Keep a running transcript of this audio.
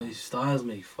his styles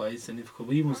make fights, and if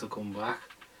Khabib wants to come back,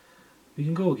 we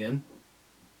can go again.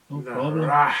 No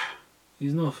problem.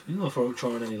 He's not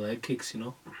throwing any leg kicks, you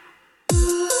know.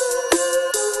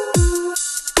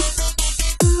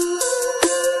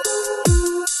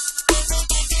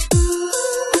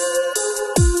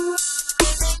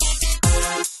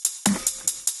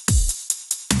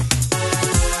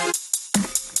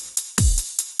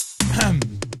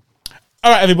 All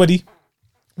right, everybody,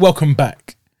 welcome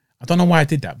back. I don't know why I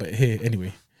did that, but here,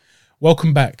 anyway.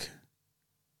 Welcome back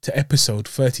to episode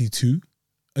 32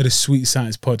 of the Sweet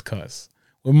Science Podcast.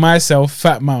 With myself,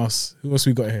 Fat Mouse. Who else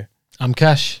we got here? I'm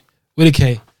Cash, with a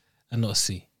K and not a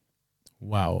C.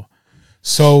 Wow.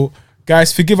 So,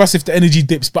 guys, forgive us if the energy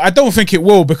dips, but I don't think it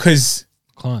will because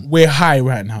we're high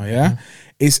right now, yeah? Mm-hmm.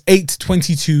 It's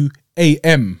 8:22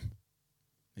 a.m.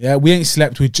 Yeah, we ain't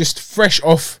slept. We're just fresh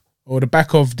off or the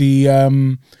back of the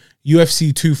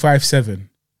UFC 257.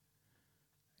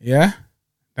 Yeah?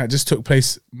 That just took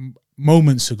place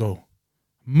moments ago.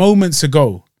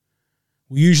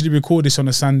 We usually record this on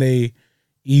a Sunday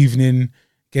evening.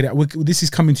 This is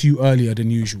coming to you earlier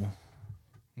than usual.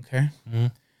 Okay?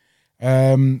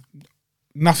 Mm-hmm.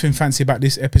 Nothing fancy about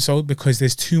this episode because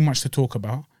there's too much to talk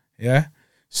about. Yeah?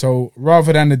 So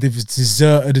rather than the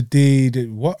dessert of the day,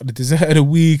 the dessert of the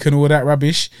week and all that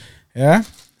rubbish, yeah?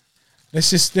 Let's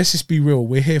just be real.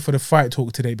 We're here for the fight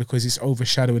talk today because it's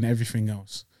overshadowing everything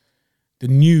else. The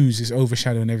news is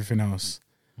overshadowing everything else.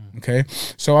 Okay?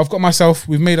 So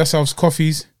we've made ourselves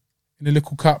coffees in a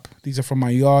little cup. These are from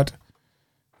my yard.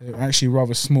 They're actually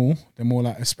rather small. They're more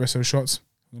like espresso shots.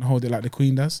 I'm going to hold it like the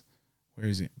Queen does. Where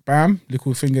is it? Bam.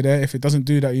 Little finger there. If it doesn't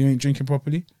do that, you ain't drinking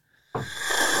properly.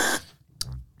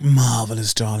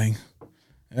 Marvellous, darling.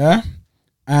 Yeah?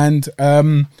 And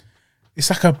it's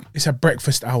a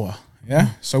breakfast hour. Yeah,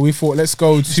 so we thought let's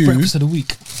go to breakfast of the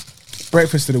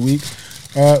week.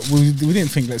 We didn't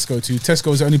think let's go to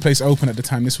Tesco was the only place open at the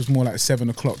time. This was more like 7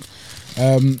 o'clock,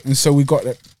 and so we got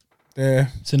the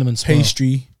cinnamon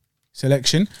pastry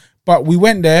selection. But we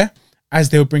went there as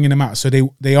they were bringing them out, so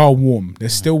they are warm. They're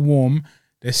still warm.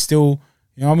 They're still,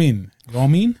 you know what I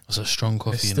mean. It's a strong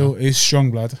coffee. It's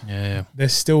strong blood. Yeah. They're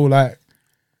still like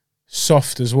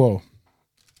soft as well.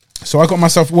 So I got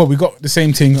myself, we got the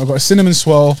same thing. I got a cinnamon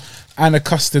swirl and a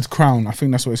custard crown. I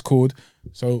think that's what it's called.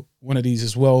 So one of these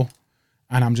as well.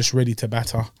 And I'm just ready to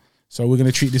batter. So we're going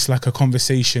to treat this like a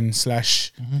conversation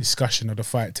 / discussion of the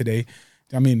fight today.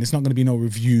 I mean, it's not going to be no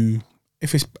review.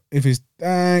 If it's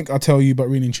dank, I'll tell you. But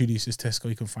really and truly, this is Tesco.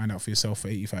 You can find out for yourself for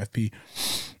 85p.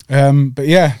 But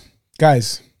yeah,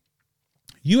 guys,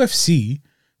 UFC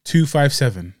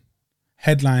 257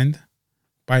 headlined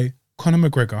by Conor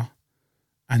McGregor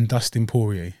and Dustin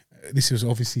Poirier. This was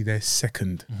obviously their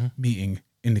second meeting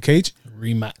in the cage.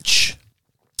 Rematch.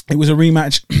 It was a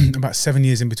rematch about 7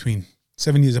 years in between.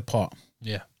 7 years apart.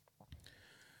 Yeah.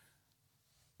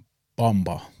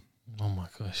 Bomba. Oh my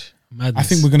gosh. Madness. I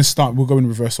think we'll go in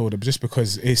reverse order just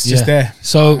because it's just there.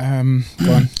 So, go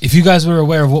on. If you guys were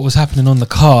aware of what was happening on the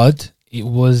card, it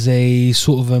was a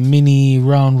sort of a mini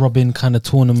round robin kind of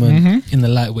tournament in the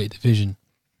lightweight division.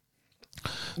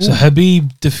 So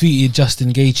Khabib defeated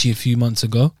Justin Gaethje a few months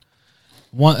ago.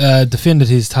 Defended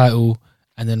his title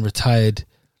and then retired,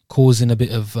 causing a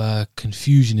bit of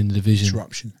confusion in the division.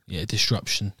 Disruption. Yeah,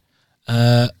 disruption.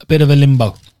 A bit of a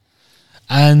limbo.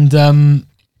 And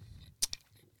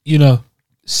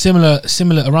similar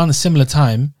around a similar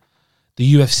time,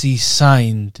 the UFC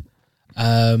signed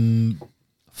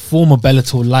former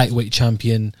Bellator lightweight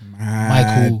champion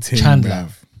Michael Chandler.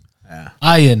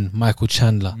 Iron Michael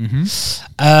Chandler.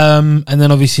 And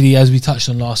then obviously, as we touched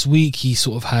on last week, he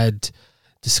sort of had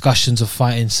discussions of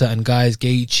fighting certain guys,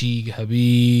 Gaethje,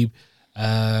 Khabib.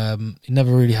 He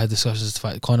never really had discussions to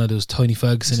fight Conor. There was Tony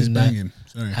Ferguson in there.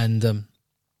 Sorry. And is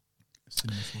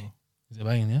it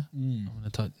banging, yeah? I'm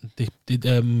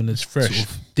gonna it's fresh. Sort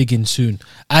of dig in soon.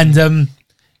 And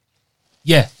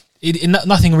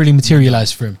nothing really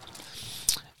materialized for him.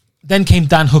 Then came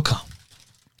Dan Hooker.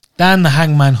 Dan the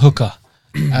Hangman Hooker,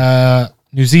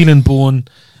 New Zealand-born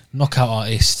knockout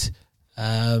artist,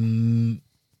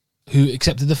 who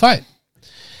accepted the fight.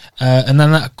 And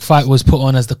then that fight was put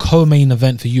on as the co-main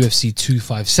event for UFC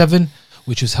 257,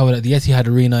 which was held at the Etihad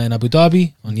Arena in Abu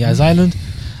Dhabi on Yas Island.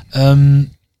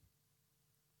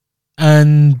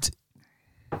 And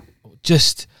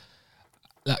just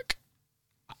like,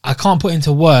 I can't put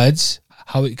into words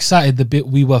how excited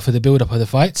we were for the build-up of the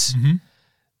fights,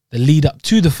 the lead up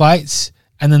to the fights,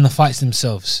 and then the fights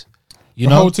themselves. The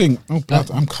whole thing. Oh, blood,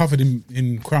 I'm covered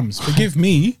in crumbs. Forgive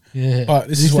me, but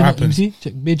this is what happens.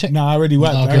 Check. No, I already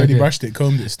wiped. I already brushed it,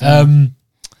 combed it.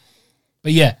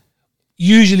 But yeah,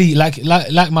 usually, like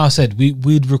Mal said,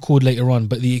 we'd record later on,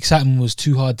 but the excitement was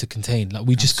too hard to contain. Like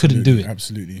we just couldn't do it.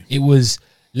 Absolutely, it was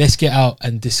let's get out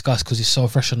and discuss because it's so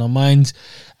fresh on our minds,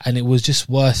 and it was just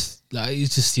worth. Like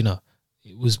it's just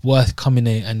it was worth coming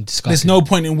in and discussing. There's no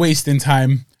point in wasting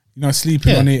time,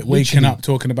 sleeping on it, waking up,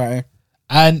 talking about it,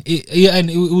 and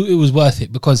it was worth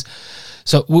it because.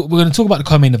 So we're going to talk about the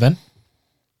co-main event.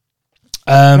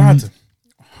 All right,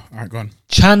 go on.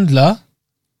 Chandler.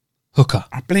 Hooker.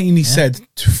 I blatantly said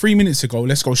 3 minutes ago,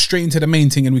 let's go straight into the main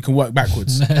thing and we can work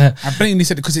backwards. I blatantly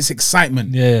said it because it's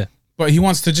excitement. Yeah. But he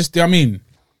wants to just, I've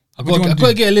got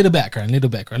to get a little background.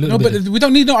 But we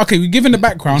don't need okay, we're giving the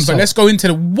background, but let's go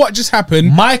into what just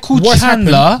happened. Michael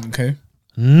Chandler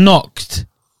knocked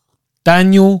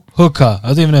Daniel Hooker. I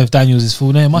don't even know if Daniel's his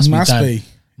full name. Must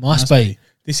be.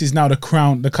 This is now the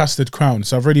crown, the custard crown.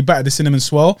 So I've already battered the cinnamon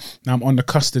swirl. Now I'm on the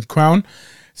custard crown.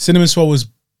 Cinnamon swirl was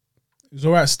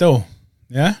all right still.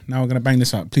 Yeah? Now we're going to bang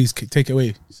this up. Please take it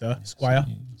away, sir. Squire.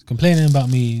 He's complaining about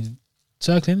me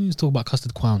circling. Let's talk about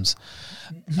custard crowns.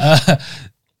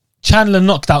 Chandler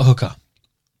knocked out Hooker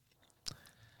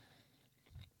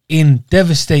in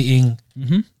devastating,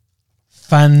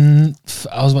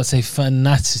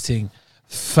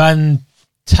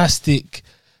 fantastic,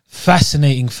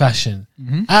 fascinating fashion.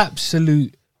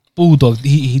 Absolute bulldog.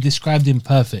 He described him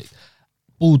perfect.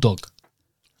 Bulldog.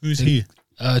 Who's he?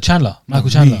 Chandler. Michael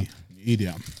Chandler.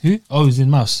 Idiot. Who? Oh, he's in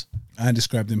Mouse. I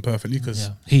described him perfectly because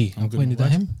I'm pointing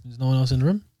at him. There's no one else in the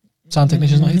room. Sound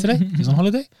technician's not here today. He's on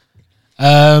holiday.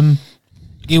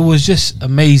 It was just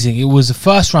amazing. It was a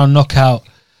first round knockout,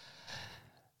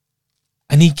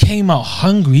 and he came out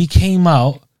hungry. He came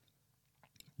out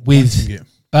with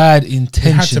bad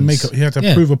intentions. He had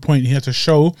to prove a point. He had to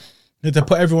show. He had to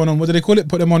put everyone on. What do they call it?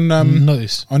 Put them on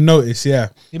notice. On notice. Yeah.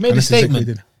 He made a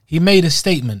statement. He made a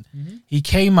statement. He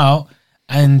came out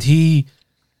and he,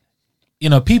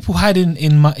 people had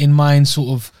in mind sort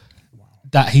of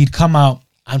that he'd come out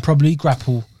and probably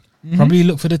grapple, probably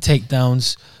look for the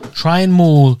takedowns, try and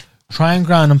maul, try and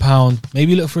ground and pound,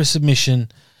 maybe look for a submission.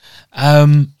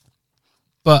 But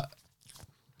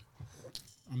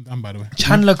I'm done, by the way.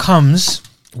 Chandler comes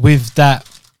with that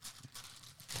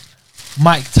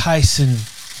Mike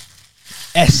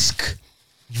Tyson-esque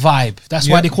vibe. That's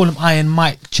why they call him Iron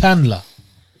Mike Chandler.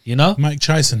 Mike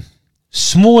Tyson.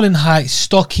 Small in height,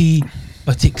 stocky,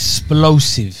 but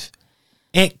explosive.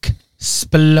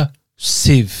 Explosive.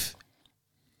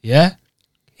 Yeah?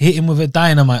 Hit him with a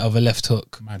dynamite of a left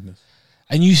hook. Madness.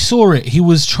 And you saw it. He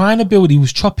was trying to build. He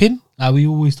was chopping, like we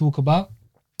always talk about.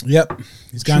 Yep.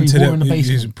 He's going to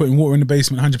he's putting water in the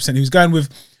basement 100%. He was going with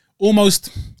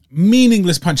almost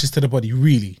meaningless punches to the body,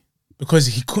 really. Because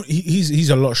he's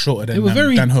a lot shorter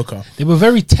than Hooker. They were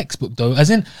very textbook though,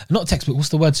 as in not textbook. What's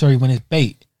the word? Sorry, when it's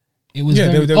bait. It was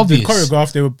very obvious. They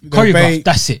choreographed. They were choreographed.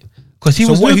 That's it. Because he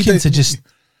was looking to just.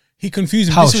 He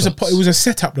confused him. It was a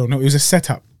setup though. No, it was a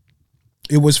setup.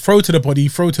 It was throw to the body,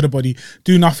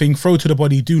 do nothing. Throw to the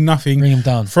body, do nothing. Bring him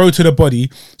down. Throw to the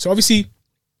body. So obviously,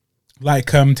 like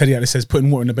Teddy Atlas says, putting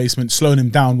water in the basement, slowing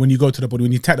him down. When you go to the body,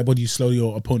 when you attack the body, you slow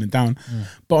your opponent down.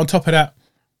 But on top of that,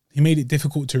 he made it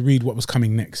difficult to read what was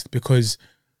coming next because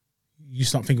you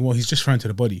start thinking, well, he's just throwing to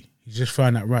the body. He's just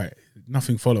throwing that right.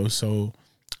 Nothing follows, so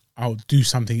I'll do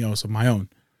something else of my own.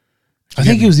 I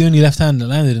think he was the only left hand that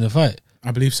landed in the fight.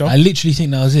 I believe so. I literally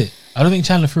think that was it. I don't think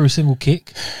Chandler threw a single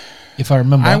kick, if I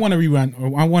remember. I want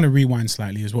to rewind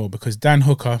slightly as well because Dan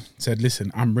Hooker said,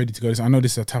 listen, I'm ready to go. I know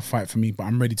this is a tough fight for me, but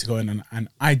I'm ready to go in. And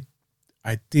I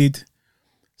did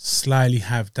slyly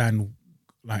have Dan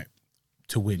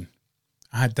to win.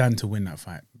 I had Dan to win that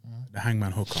fight, the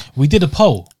Hangman Hooker. We did a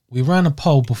poll. We ran a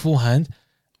poll beforehand,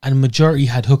 and the majority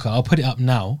had Hooker. I'll put it up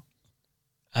now.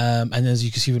 And as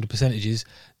you can see from the percentages,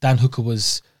 Dan Hooker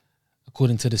was,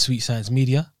 according to the Sweet Science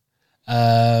Media,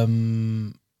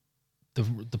 the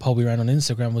poll we ran on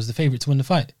Instagram was the favourite to win the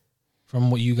fight,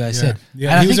 from what you guys said.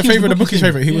 Yeah, he was the favourite, the bookie's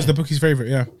favourite. He was the bookie's favourite,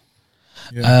 yeah.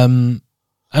 And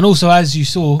also, as you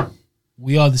saw,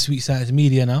 we are the Sweet Science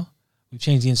Media now. We've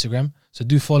changed the Instagram. So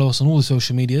do follow us on all the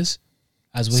social medias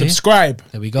as we're subscribe. Here.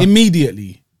 There we go.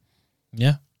 Immediately.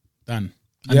 Yeah. Done.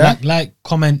 And like,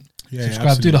 comment,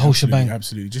 subscribe, do the whole shebang.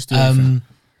 Absolutely. Just do it.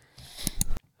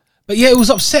 But yeah, it was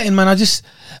upsetting, man.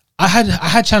 I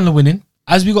had Chandler winning.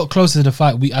 As we got closer to the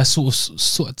fight, I sort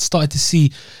of started to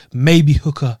see maybe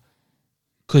Hooker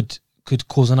could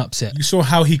cause an upset. You saw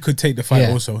how he could take the fight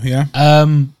also, yeah?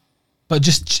 But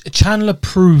just Chandler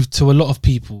proved to a lot of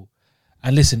people,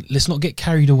 and listen, let's not get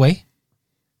carried away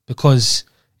because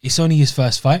it's only his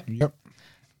first fight. Yep.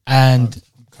 And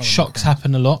shocks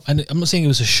happen a lot. And I'm not saying it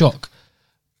was a shock,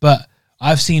 but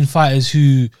I've seen fighters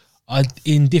who are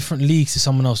in different leagues to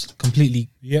someone else, completely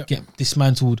Yep. get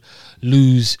dismantled,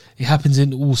 lose. It happens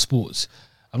in all sports.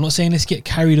 I'm not saying let's get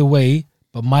carried away,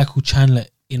 but Michael Chandler,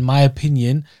 in my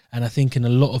opinion, and I think in a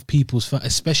lot of people's,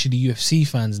 especially UFC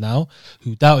fans now,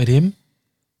 who doubted him,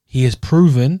 he has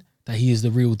proven that he is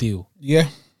the real deal. Yeah.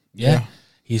 Yeah.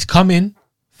 He's come in,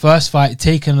 first fight,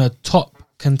 taken a top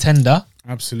contender.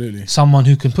 Absolutely. Someone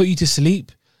who can put you to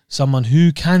sleep, someone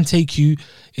who can take you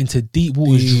into deep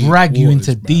waters, drag you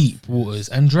into deep waters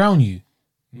and drown you.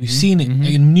 We've seen it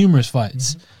in numerous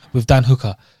fights with Dan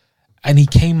Hooker. And he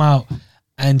came out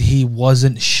and he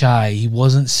wasn't shy. He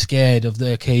wasn't scared of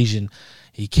the occasion.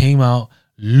 He came out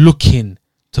looking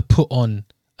to put on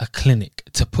a clinic,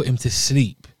 to put him to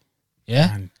sleep.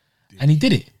 Yeah? And he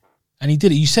did it. And he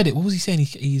did it. You said it. What was he saying?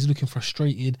 He's looking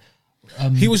frustrated.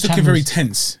 He was looking very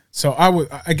tense. So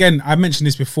I mentioned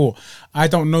this before. I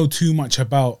don't know too much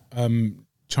about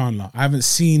Chandler. I haven't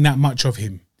seen that much of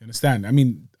him. You understand? I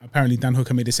mean, apparently Dan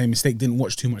Hooker made the same mistake. Didn't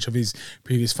watch too much of his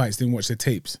previous fights. Didn't watch the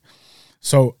tapes.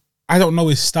 So I don't know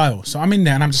his style. So I'm in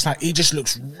there and I'm just like, he just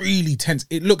looks really tense.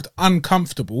 It looked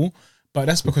uncomfortable, but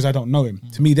that's because I don't know him.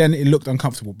 To me, then it looked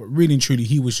uncomfortable. But really and truly,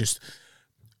 he was just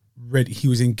ready. He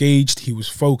was engaged. He was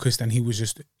focused, and he was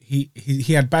just he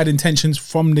had bad intentions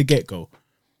from the get go.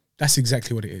 That's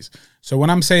exactly what it is. So when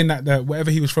I'm saying that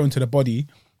whatever he was thrown to the body,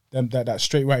 that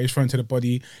straight right he was thrown to the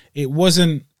body, it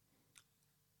wasn't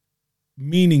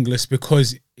meaningless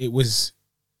because it was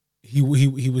he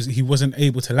wasn't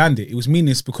able to land it. It was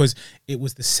meaningless because it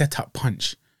was the setup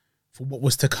punch for what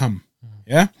was to come.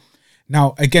 Yeah.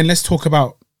 Now again, let's talk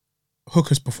about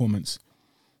Hooker's performance.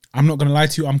 I'm not gonna lie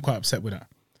to you, I'm quite upset with that.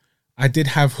 I did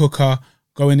have Hooker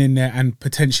going in there and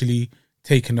potentially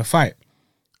taking the fight,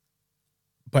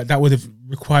 but that would have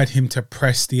required him to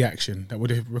press the action. That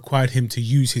would have required him to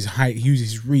use his height, use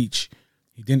his reach.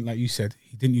 He didn't, like you said,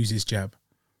 he didn't use his jab.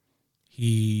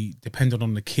 He depended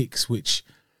on the kicks, which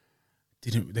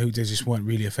they just weren't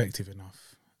really effective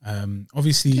enough.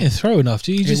 Obviously, he didn't throw enough.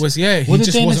 He just, was He what did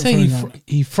just Dana wasn't say? throwing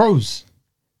He froze.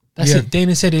 That's it.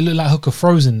 Dana said it looked like Hooker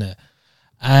froze in there.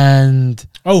 And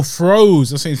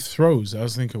froze. I was saying throws. I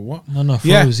was thinking what? No,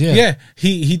 froze. Yeah.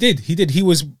 He did. He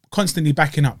was constantly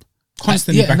backing up. And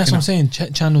that's what I'm saying.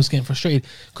 Chandler was getting frustrated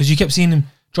because you kept seeing him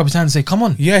drop his hand and say, "Come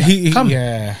on." Yeah, come.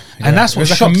 Yeah. And that's what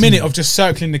shocked me. A minute of just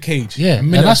circling the cage. Yeah,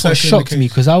 and that's what shocked me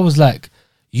because I was like,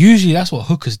 usually that's what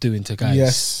Hooker's doing to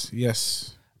guys.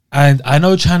 Yes. And I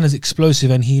know Chandler's explosive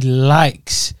and he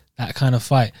likes that kind of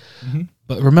fight.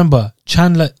 But remember,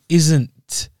 Chandler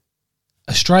isn't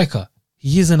a striker.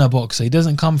 He isn't a boxer. He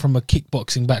doesn't come from a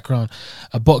kickboxing background,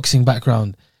 a boxing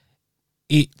background.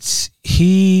 He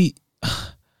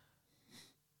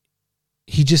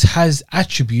just has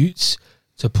attributes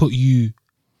to put you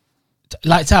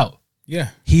lights out. Yeah.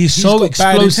 He's so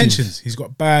explosive. He's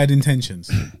got bad intentions.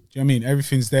 Do you know what I mean?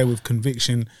 Everything's there with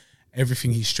conviction.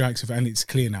 Everything he strikes with, and it's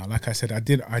clear now. Like I said, I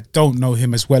don't know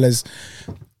him as well as,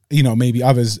 maybe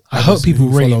others. I hope people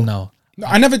rate him now. No,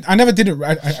 I never didn't.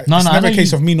 It's never a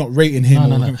case of me not rating him.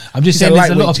 No. I'm just saying there's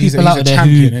a lot of people out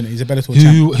there he's a Bellator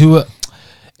champion. who are,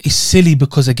 it's silly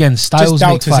because again, styles just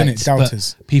doubters, make fights.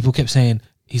 Doubters. But people kept saying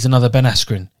he's another Ben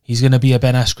Askren. He's going to be a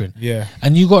Ben Askren. Yeah.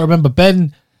 And you got to remember,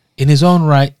 Ben, in his own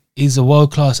right, is a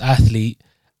world class athlete,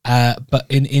 but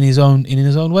in his own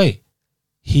way,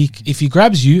 if he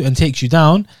grabs you and takes you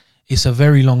down, it's a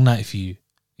very long night for you.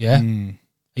 Yeah.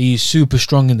 He's super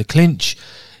strong in the clinch.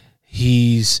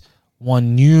 He's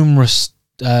won numerous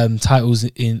titles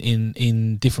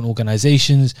in different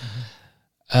organizations,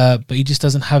 but he just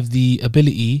doesn't have the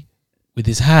ability with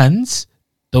his hands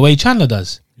the way Chandler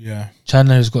does. Yeah,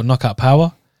 Chandler has got knockout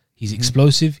power. He's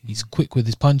explosive. He's quick with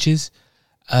his punches,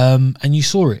 and you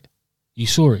saw it.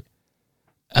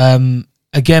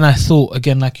 Again, I thought,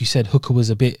 like you said, Hooker was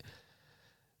a bit.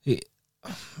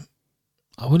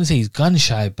 I wouldn't say he's gun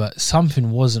shy, but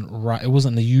something wasn't right. It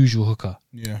wasn't the usual Hooker.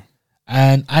 Yeah.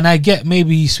 And I get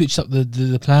maybe he switched up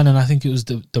the plan, and I think it was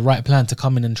the right plan to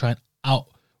come in and try and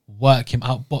outwork him,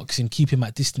 outbox him, keep him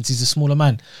at distance. He's a smaller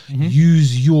man.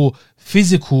 Use your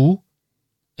physical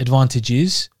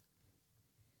advantages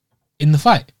in the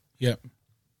fight. Yep.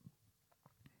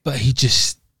 But he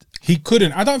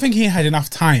couldn't. I don't think he had enough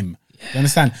time. You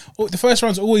understand? The first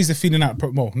round's always the feeling out.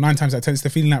 9 times out of 10, it's the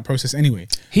feeling out process anyway.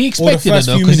 He expected it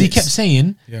though because he kept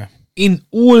saying, in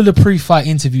all of the pre-fight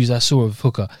interviews I saw of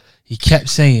Hooker, he kept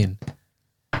saying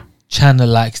Chandler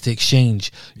likes to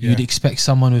exchange. You'd expect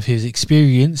someone with his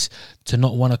experience to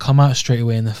not want to come out straight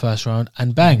away in the first round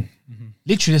and bang.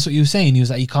 Literally, that's what he was saying. He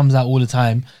was like, he comes out all the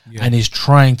time and is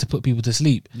trying to put people to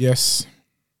sleep. Yes.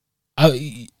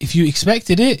 if you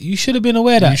expected it, you should have been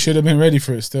aware that. You should have been ready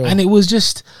for it still. And it was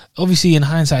just, obviously in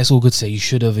hindsight, it's all good to say you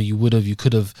should have, or you would have, you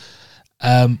could have.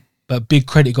 But big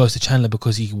credit goes to Chandler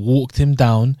because he walked him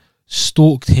down,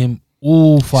 stalked him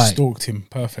all fight. Stalked him,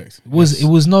 perfect. It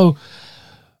was no.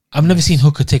 I've never seen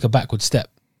Hooker take a backward step,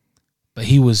 but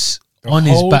he was on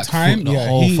his back foot the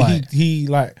whole fight. He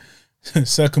like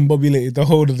circumambulated the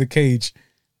whole of the cage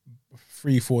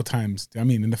 3-4 times. I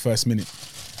mean, in the first minute.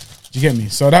 Do you get me?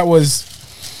 So that was.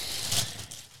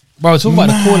 Bro, talking about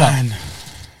the call out.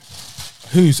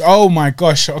 Who's? Oh my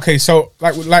gosh. Okay, so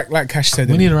like Cash said,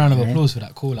 we need a round of applause for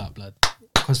that call out, blood.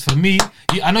 Because for me,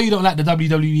 I know you don't like the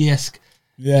WWE-esque.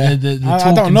 Yeah, the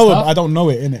I don't know stuff. it. I don't know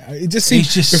it, innit? It just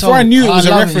seems Just before I knew it was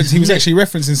a reference. He was lit. actually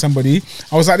referencing somebody.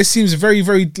 I was like, this seems very,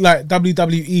 very like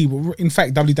WWE. In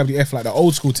fact, WWF, like the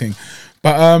old school thing.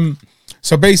 But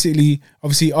so basically,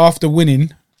 obviously, after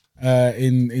winning,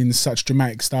 in such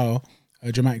dramatic style,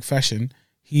 dramatic fashion,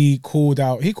 he called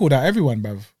out everyone,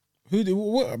 bruv.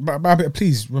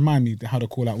 Please remind me how the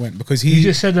call out went, because he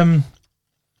just said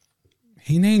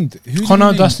he named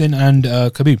Conor, Dustin, and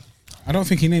Khabib. I don't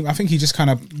think he named. I think he just kind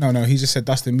of no. He just said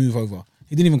Dustin, move over.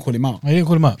 He didn't even call him out. I didn't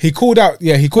call him out. He called out.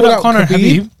 Yeah, he called out Conor and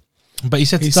Khabib, but he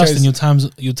said to Dustin, your time's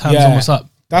almost up.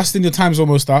 Dustin, your time's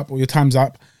almost up, or your time's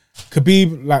up.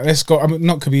 Khabib, like, let's go. I mean,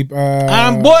 not Khabib.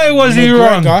 And boy, was he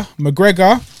wrong.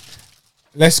 McGregor,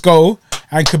 let's go.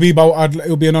 And Khabib, it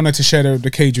would be an honor to share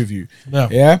the cage with you.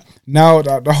 Yeah. Now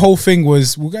the whole thing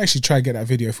was. We'll actually try to get that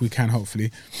video if we can.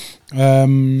 Hopefully.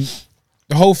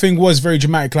 The whole thing was very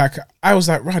dramatic. Like, I was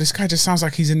like, right, this guy just sounds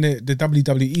like he's in the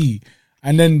WWE.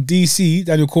 And then DC,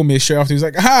 Daniel called me straight after. He was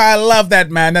like, I love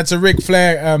that, man. That's a Ric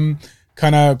Flair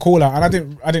kind of call out.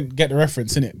 And I didn't get the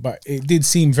reference in it, but it did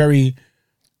seem very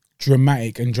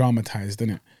dramatic and dramatized,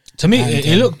 didn't it? To me,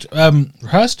 it looked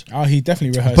rehearsed. Oh, he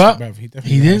definitely rehearsed but it, bruv.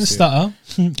 He didn't stutter.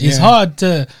 It's hard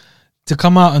to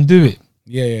come out and do it.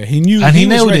 Yeah. He knew, and he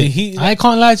nailed was ready. it. I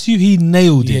can't lie to you. He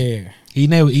nailed it. Yeah. He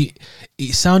nailed it.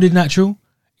 It sounded natural.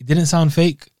 It didn't sound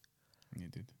fake.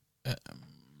 It did.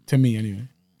 To me, anyway.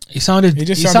 It sounded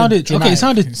dramatic. Okay, it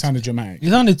sounded dramatic.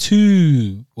 It sounded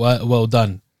too well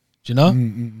done. Do you know?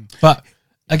 But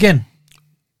again,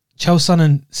 Chael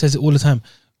Sonnen says it all the time.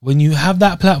 When you have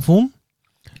that platform,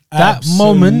 that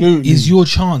moment is your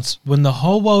chance. When the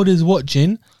whole world is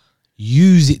watching,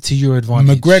 use it to your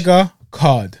advantage. McGregor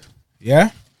card, yeah?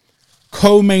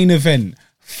 Co-main event.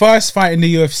 First fight in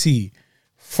the UFC.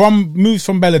 Moves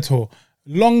from Bellator.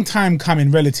 Long time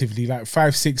coming, relatively, like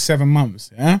 5, 6, 7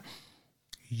 months, yeah?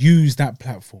 Use that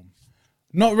platform.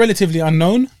 Not relatively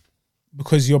unknown,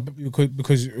 because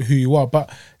who you are,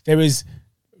 but there's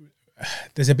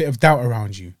a bit of doubt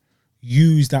around you.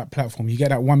 Use that platform. You get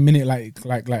that 1 minute, like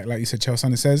you said, Chael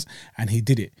Sonnen says, and he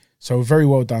did it. So very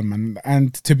well done, man.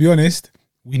 And to be honest,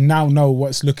 we now know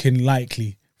what's looking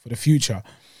likely for the future.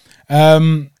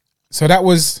 So that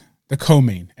was the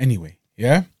co-main, anyway.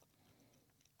 Yeah.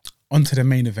 On to the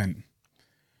main event,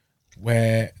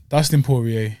 where Dustin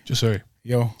Poirier. I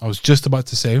was just about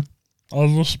to say.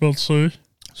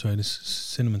 Sorry, this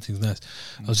cinnamon thing's nice.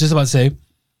 I was just about to say.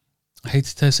 I hate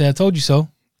to say I told you so.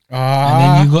 And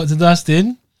then you got to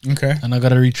Dustin. Okay. And I got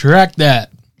to retract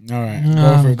that. All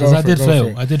right. Because I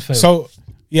did fail. So,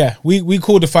 yeah, we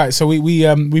called the fight. So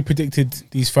we predicted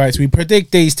these fights. We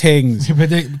predict these things.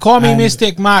 Call me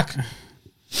Mystic Mac.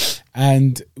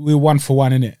 And we're 1 for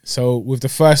 1 in it. So with the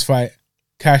first fight,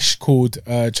 Cash called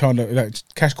Chandler.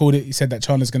 Cash called it. He said that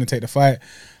Chandler's going to take the fight.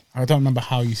 I don't remember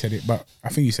how you said it, but I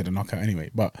think you said a knockout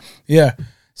anyway. But yeah,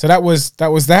 so that was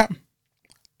that.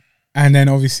 And then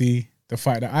obviously the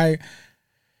fight that I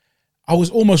was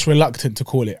almost reluctant to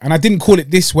call it, and I didn't call it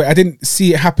this way. I didn't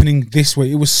see it happening this way.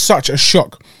 It was such a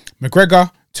shock. McGregor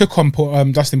took on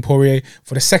Dustin Poirier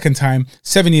for the second time.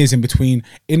 7 years in between.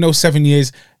 In those 7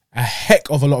 years, a heck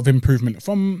of a lot of improvement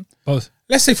from both.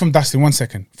 Let's say from Dustin. 1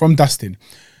 second. From Dustin.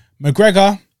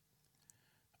 McGregor,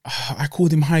 I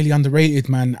called him highly underrated,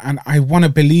 man. And I want to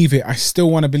believe it. I still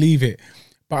want to believe it.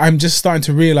 But I'm just starting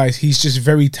to realize he's just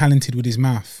very talented with his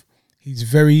mouth. He's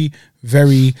very,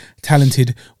 very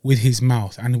talented with his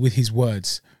mouth and with his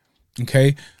words.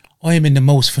 Okay? I am in the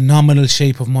most phenomenal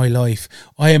shape of my life.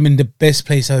 I am in the best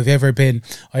place I've ever been.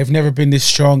 I've never been this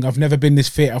strong. I've never been this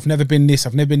fit. I've never been this.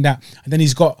 I've never been that. And then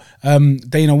he's got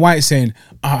Dana White saying,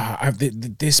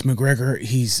 this McGregor,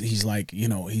 he's like, you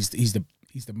know, he's the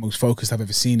most focused I've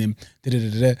ever seen him.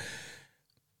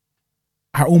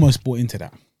 I almost bought into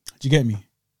that. Do you get me?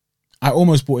 I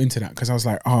almost bought into that because I was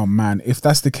like, oh man, if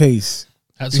that's the case,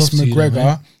 this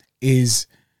McGregor is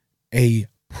a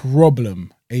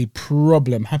problem. A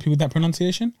problem. Happy with that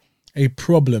pronunciation? A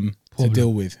problem to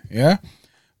deal with. Yeah?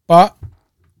 But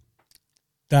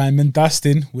Diamond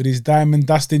Dustin with his Diamond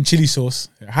Dustin chili sauce,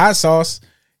 hot sauce.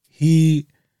 He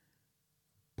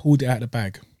pulled it out of the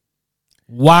bag.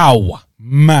 Wow.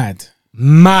 Mad.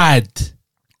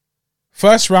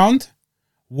 First round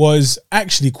was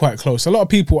actually quite close. A lot of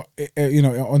people,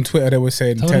 on Twitter, they were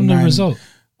saying Tell them the 10-9. result.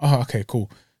 Oh, okay,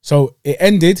 cool. So it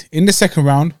ended in the second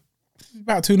round,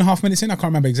 about 2.5 minutes in. I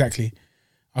can't remember exactly.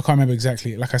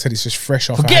 Like I said, it's just fresh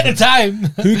off. Forget the time.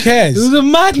 Who cares? It was a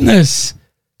madness.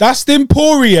 Dustin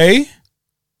Poirier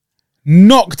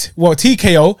knocked,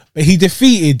 TKO, but he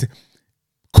defeated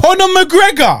Conor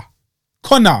McGregor.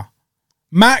 Conor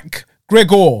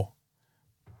McGregor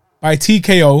by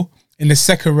TKO in the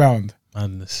second round.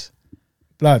 Madness.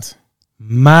 Blood.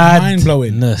 Madness.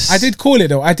 Mind-blowing. I did call it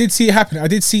though. I did see it happen. I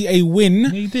did see a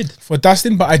win You did. for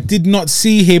Dustin, but I did not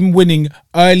see him winning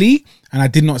early, and I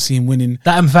did not see him winning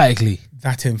That emphatically.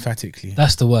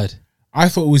 That's the word. I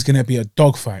thought it was going to be a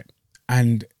dogfight,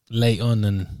 and Late on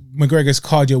and... McGregor's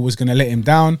cardio was going to let him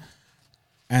down,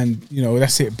 and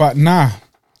that's it. But nah,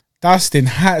 Dustin,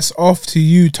 hats off to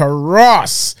you, to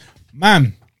Ross,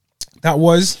 man. That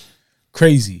was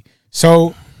crazy.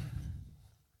 So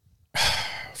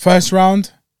first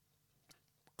round,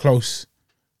 close.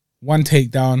 One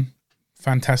takedown,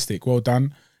 fantastic, well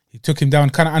done. He took him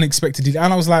down kind of unexpectedly,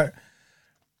 and I was like,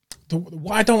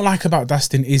 what I don't like about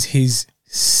Dustin is his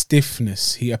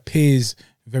stiffness. He appears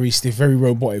very stiff, very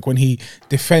robotic. When he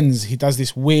defends, he does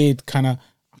this weird kind of,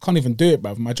 I can't even do it,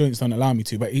 bruv. My joints don't allow me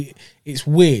to, but it's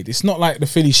weird. It's not like the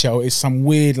Philly shell. It's some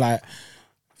weird, like,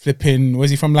 flipping, where's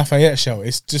he from, Lafayette shell.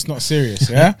 It's just not serious,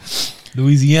 yeah?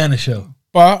 Louisiana show.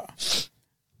 But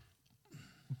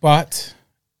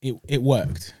it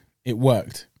worked. It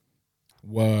worked.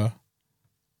 Were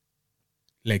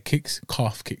leg kicks,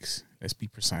 calf kicks. Let's be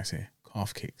precise here.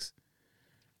 Calf kicks.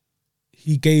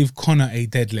 He gave Conor a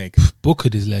dead leg.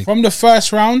 Bookered his leg. From the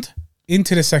first round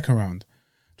into the second round.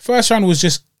 The first round was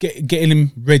just getting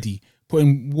him ready,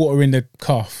 putting water in the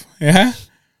calf. Yeah?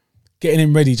 Getting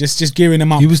him ready, just gearing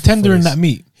him up. He was tendering that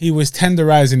meat. He was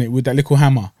tenderizing it with that little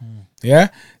hammer. Yeah?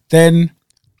 Then,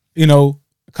 a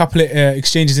couple of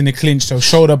exchanges in the clinch. So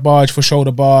shoulder barge for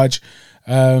shoulder barge.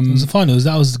 It was fun.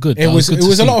 That was good. It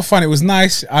was a lot of fun. It was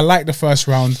nice. I liked the first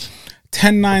round.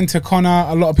 10-9 to Conor.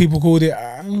 A lot of people called it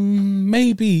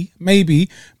maybe,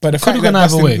 but the fact that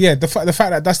Dustin, the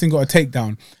fact that Dustin got a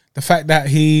takedown, the fact that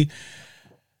he,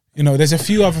 there's a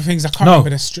few other things I can't remember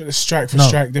the strike for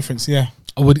strike difference. Yeah,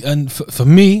 I would, and for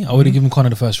me, I would have given Conor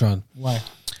the first round. Why?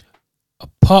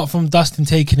 Apart from Dustin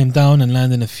taking him down and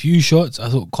landing a few shots, I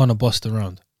thought Conor bossed the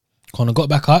round. Conor got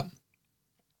back up,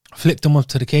 flipped him up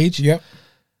to the cage,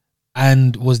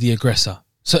 and was the aggressor.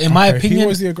 So in my opinion,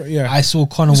 I saw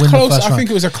Conor win the first round. I think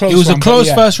it was a close. It was a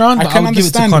close first round, but I can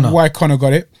understand why Conor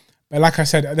got it. But like I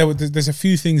said, there's a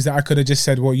few things that I could have just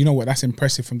said, well, you know what, that's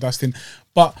impressive from Dustin.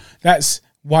 But that's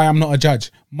why I'm not a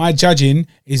judge. My judging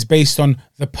is based on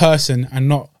the person and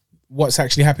not what's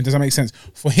actually happened. Does that make sense?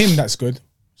 For him, that's good.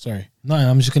 Sorry. No,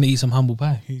 I'm just going to eat some humble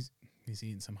pie. He's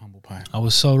eating some humble pie. I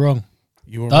was so wrong.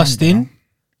 You were Dustin, wrong,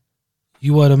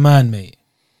 you are the man, mate.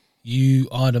 You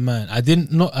are the man. I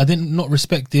didn't not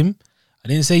respect him. I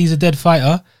didn't say he's a dead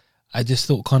fighter. I just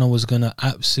thought Conor was gonna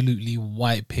absolutely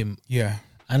wipe him. Yeah.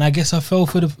 And I guess I fell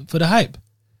for the hype.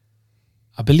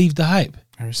 I believed the hype.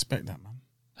 I respect that, man.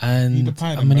 And the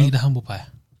pie, I'm gonna eat the humble pie.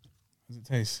 Does it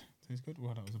taste? Tastes good?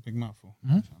 Well, that was a big mouthful.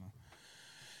 Mm-hmm.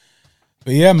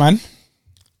 But yeah, man.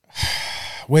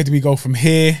 Where do we go from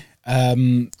here?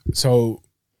 What's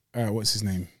his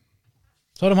name?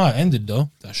 Told him how it ended though.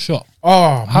 That shot.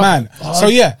 Oh man. So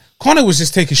yeah, Conor was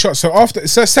just taking shots. So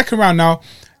second round now,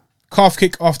 calf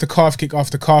kick after calf kick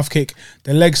after calf kick.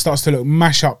 The leg starts to look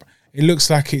mash up. It looks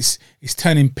like it's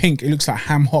turning pink. It looks like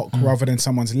ham hock rather than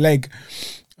someone's leg.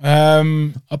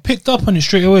 I picked up on it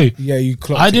straight away. Yeah, you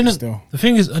clocked it still. The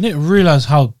thing is, I didn't realize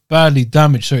how badly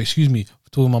damaged. Sorry, excuse me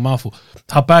for talking my mouth full.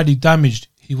 How badly damaged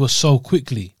he was so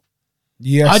quickly.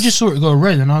 Yes. I just saw it go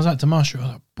red, and I was like to Master, I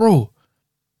was like, bro.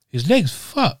 His legs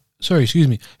Sorry, excuse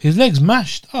me. His legs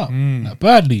mashed up like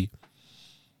badly.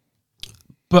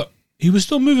 But he was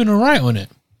still moving alright on it.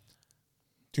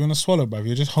 Do you want to swallow, bruv?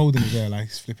 You're just holding it there like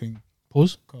he's flipping.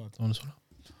 Pause. God. I want to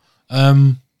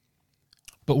swallow.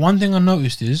 But one thing I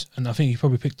noticed is, and I think you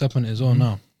probably picked up on it as well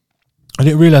now, I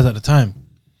didn't realise at the time,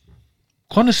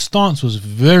 Conor's stance was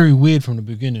very weird from the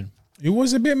beginning. It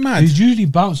was a bit mad. He's usually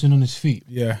bouncing on his feet.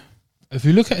 Yeah. If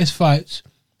you look at his fights,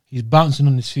 he's bouncing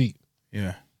on his feet.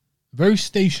 Yeah. Very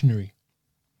stationary.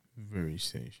 Very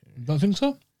stationary. Don't think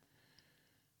so?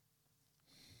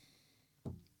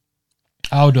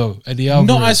 Eddie Alvarez.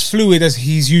 Not as fluid as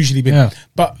he's usually been. Yeah.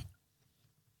 But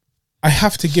I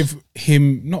have to give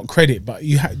him not credit, but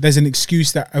there's an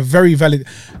excuse that a very valid.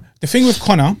 The thing with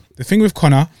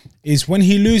Conor is when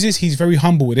he loses, he's very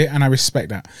humble with it, and I respect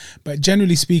that. But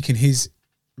generally speaking, his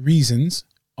reasons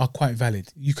are quite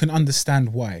valid. You can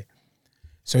understand why.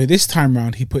 So this time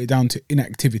round, he put it down to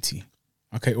inactivity,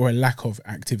 okay, or a lack of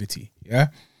activity. Yeah.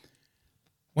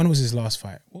 When was his last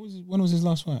fight? When was his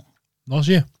last fight? Last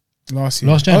year. Last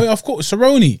year. Oh, of course,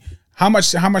 Cerrone. How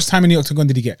much time in the octagon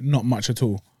did he get? Not much at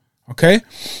all. Okay,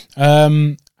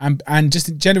 and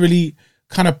just generally,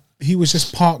 kind of, he was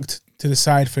just parked to the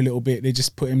side for a little bit. They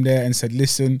just put him there and said,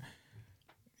 "Listen,"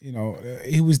 you know,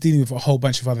 he was dealing with a whole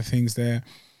bunch of other things there.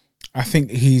 I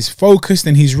think he's focused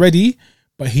and he's ready,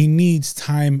 but he needs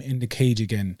time in the cage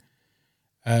again.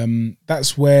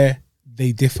 That's where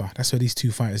they differ. That's where these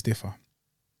two fighters differ.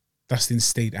 Dustin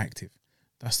stayed active.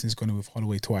 Dustin's gone with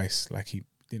Holloway twice, like he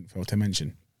didn't fail to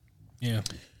mention. Yeah.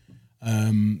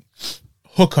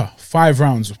 Hooker, 5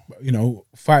 rounds, you know,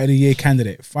 fight of the year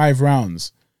candidate, 5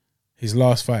 rounds, his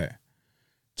last fight.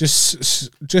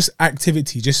 Just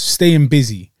activity, just staying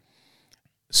busy.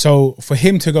 So for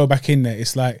him to go back in there,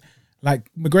 it's like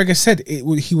McGregor said,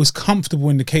 he was comfortable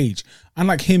in the cage.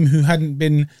 Unlike him, who hadn't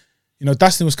been, you know,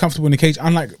 Dustin was comfortable in the cage.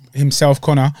 Unlike himself,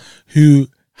 Conor, who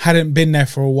hadn't been there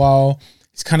for a while.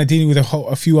 He's kind of dealing with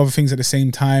a few other things at the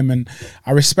same time, and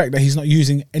I respect that he's not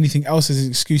using anything else as an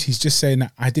excuse. He's just saying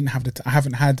that I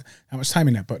haven't had that much time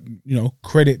in that. But you know,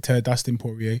 credit to Dustin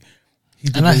Poirier.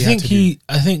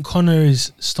 I think Conor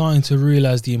is starting to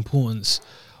realize the importance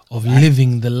of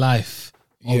living the life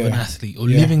of an athlete, or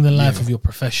living the life of your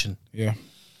profession. Yeah.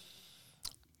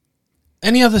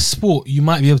 Any other sport, you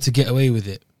might be able to get away with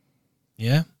it.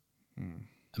 Yeah.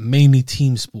 Mainly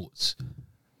team sports.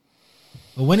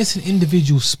 But when it's an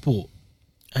individual sport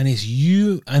and it's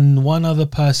you and one other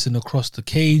person across the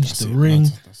cage, the ring,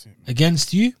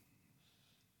 against you,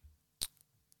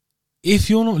 if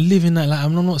you're not living that, like,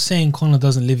 I'm not saying Conor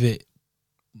doesn't live it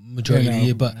majority of the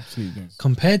year, but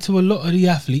compared to a lot of the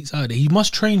athletes out there, he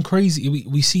must train crazy.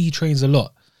 We see he trains a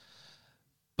lot.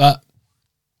 But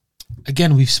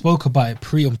again, we've spoke about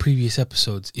it on previous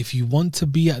episodes. If you want to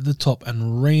be at the top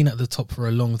and reign at the top for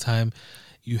a long time,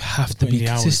 you have to be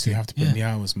consistent. You have to put in the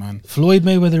hours, man. Floyd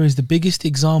Mayweather is the biggest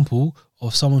example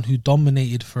of someone who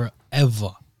dominated forever.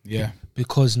 Yeah.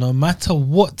 Because no matter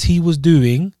what he was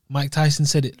doing, Mike Tyson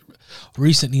said it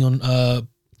recently on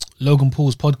Logan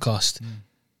Paul's podcast,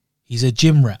 he's a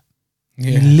gym rat.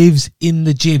 Yeah. He lives in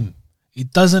the gym.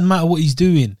 It doesn't matter what he's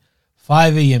doing.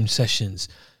 5 a.m. sessions,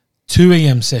 2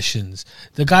 a.m. sessions.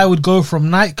 The guy would go from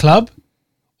nightclub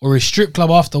or a strip club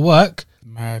after work,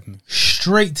 madness,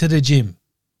 straight to the gym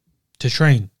to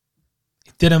train.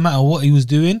 It didn't matter what he was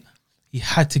doing. He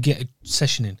had to get a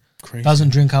session in. Crazy. Doesn't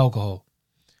drink alcohol.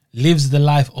 Lives the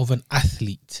life of an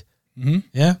athlete. Mm-hmm.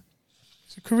 Yeah?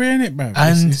 It's a career, innit, man?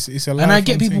 And, it's a and I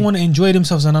get people want to enjoy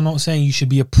themselves, and I'm not saying you should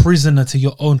be a prisoner to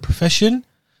your own profession,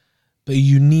 but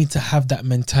you need to have that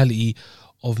mentality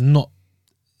of not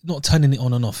turning it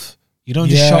on and off. You don't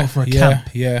just show up for a camp.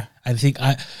 Yeah. And think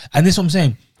and this is what I'm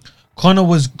saying. Conor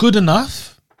was good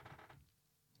enough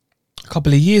a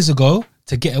couple of years ago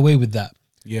to get away with that.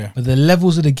 Yeah. But the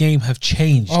levels of the game have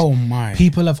changed. Oh my.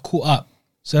 People have caught up.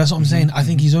 So that's what I'm saying. I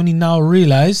think he's only now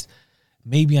realised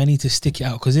maybe I need to stick it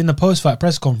out. Because in the post-fight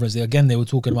press conference, they were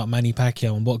talking about Manny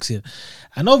Pacquiao and boxing.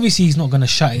 And obviously he's not going to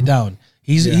shut it down.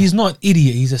 He's not an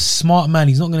idiot. He's a smart man.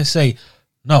 He's not going to say,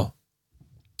 no,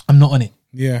 I'm not on it.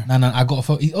 Yeah. No, I got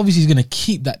to. Obviously he's going to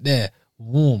keep that there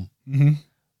warm. Mm-hmm.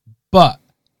 But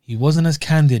he wasn't as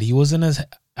candid. He wasn't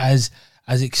as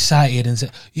excited and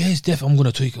said, yeah, it's definitely, I'm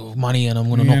going to take money and I'm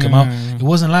going to knock him out. It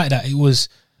wasn't like that. It was,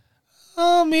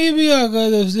 maybe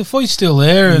the fight's still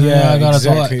there, and I gotta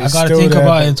think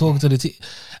about it and talk to the team.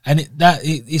 And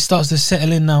it starts to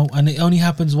settle in now, and it only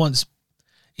happens once.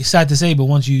 It's sad to say, but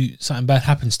once something bad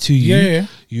happens to you,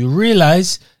 you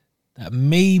realize that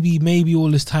maybe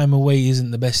all this time away isn't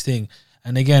the best thing.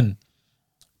 And again,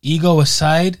 ego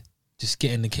aside, just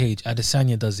get in the cage.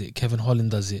 Adesanya does it. Kevin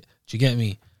Holland does it. Do you get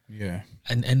me? Yeah.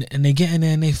 And they get in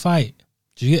there and they fight.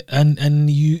 Do you get? And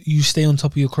you stay on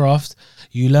top of your craft.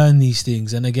 You learn these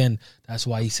things. And again, that's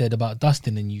why he said about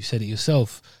Dustin, and you said it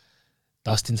yourself.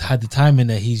 Dustin's had the time in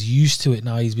there. He's used to it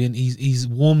now. He's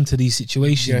warm to these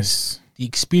situations. Yes. The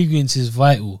experience is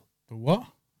vital. The what?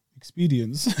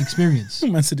 Experience.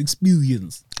 Man said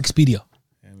experience. Expedia.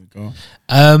 There we go.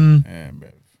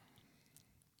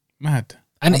 Mad.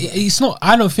 And it's not.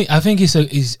 I think it's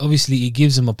obviously it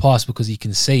gives him a pass because he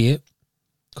can say it,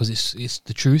 because it's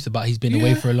the truth about he's been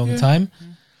away for a long time.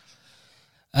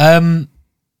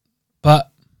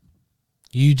 But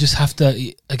you just have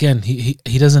to. Again, he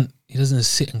doesn't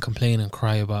sit and complain and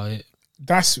cry about it.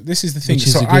 this is the thing. Which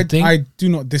is So a good thing. I do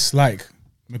not dislike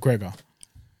McGregor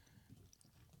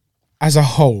as a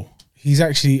whole. He's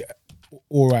actually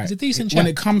all right. He's a decent When chap.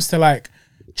 it comes to like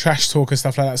trash talk and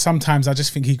stuff like that, sometimes I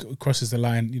just think he crosses the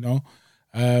line. You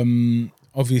know,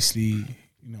 obviously, you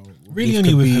know, Really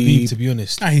only with Habib, to be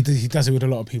honest. Nah, he does it with a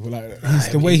lot of people. Like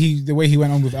the way he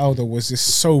went on with Aldo was just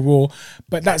so raw.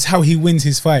 But that's how he wins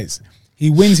his fights. He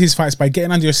wins his fights by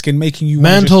getting under your skin, making you wanna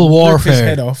Mental just rip warfare. his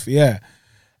head off. Yeah,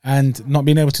 and not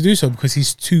being able to do so because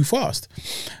he's too fast.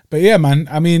 But yeah, man.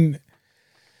 I mean,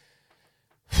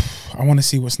 I want to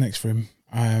see what's next for him.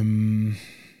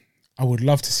 I would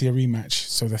love to see a rematch.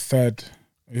 So the third,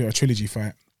 a trilogy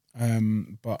fight.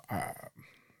 But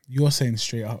you're saying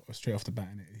straight off the bat,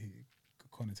 innit?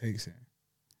 Conor takes it.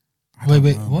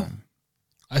 Wait, know, what? man.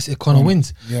 I said Conor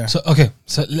wins. Yeah. So okay,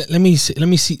 so let me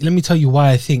tell you why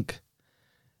I think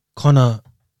Conor,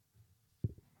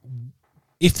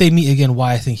 if they meet again,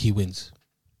 why I think he wins.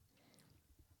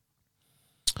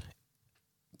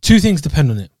 Two things depend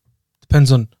on it.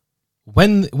 Depends on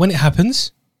when it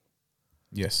happens.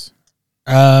 Yes.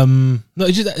 No,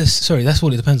 it's just sorry, that's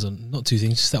what it depends on. Not two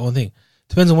things, just that one thing.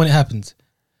 Depends on when it happens.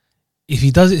 If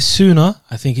he does it sooner,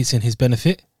 I think it's in his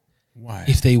benefit. Why?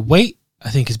 If they wait, I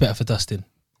think it's better for Dustin.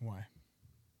 Why?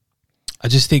 I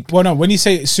just think Well, no. When you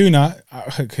say it sooner,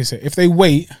 okay. So if they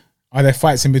wait, are there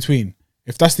fights in between?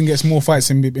 If Dustin gets more fights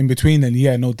in between, then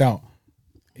yeah, no doubt.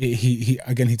 He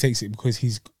takes it because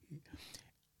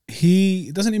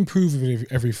he doesn't improve with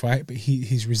every fight, but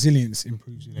his resilience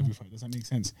improves with every fight. Does that make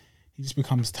sense? He just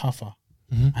becomes tougher,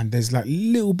 and there's like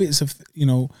little bits of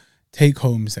take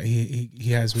homes that he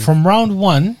has with from round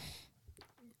one,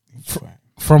 fight.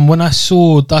 from when I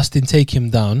saw Dustin take him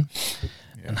down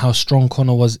and how strong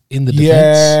Conor was in the defense,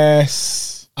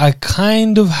 Yes, I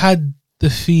kind of had the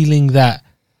feeling that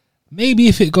maybe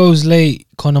if it goes late,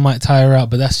 Conor might tire out,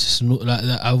 but that's just not like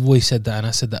that. I've always said that, and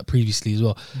I said that previously as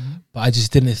well. But I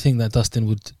just didn't think that Dustin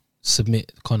would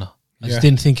submit Conor. I just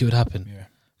didn't think it would happen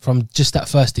from just that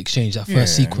first exchange, that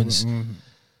first sequence.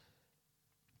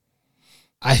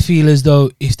 I feel as though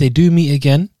if they do meet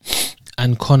again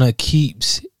and Conor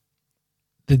keeps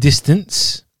the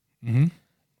distance,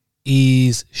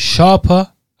 he's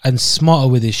sharper and smarter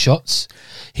with his shots.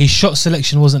 His shot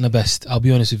selection wasn't the best, I'll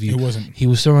be honest with you. It wasn't. He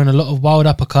was throwing a lot of wild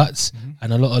uppercuts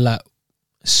and a lot of like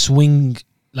swing,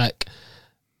 like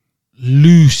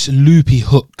loose, loopy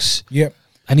hooks. Yep.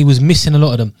 And he was missing a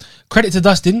lot of them. Credit to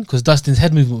Dustin, because Dustin's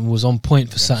head movement was on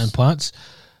point for certain parts.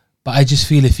 But I just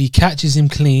feel if he catches him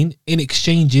clean in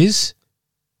exchanges,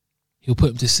 he'll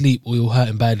put him to sleep or he'll hurt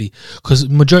him badly. Because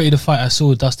majority of the fight I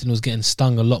saw, Dustin was getting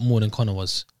stung a lot more than Conor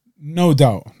was. No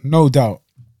doubt. No doubt.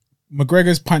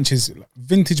 McGregor's punches,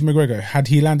 vintage McGregor, had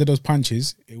he landed those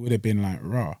punches, it would have been like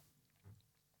raw.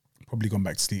 Probably gone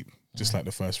back to sleep, just like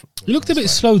the first. He looked a bit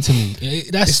slow to me.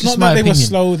 That's It's just not my that they opinion. were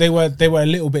slow. They were a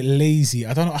little bit lazy.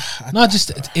 I don't know. No,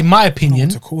 just in my opinion,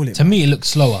 what to call it, to me it looked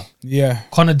slower. Yeah.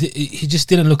 Conor, he just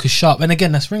didn't look as sharp. And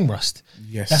again, that's ring rust.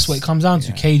 Yes. That's what it comes down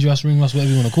to. Cage rust, ring rust,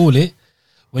 whatever you want to call it.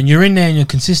 When you're in there and you're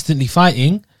consistently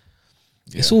fighting,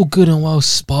 it's all good and well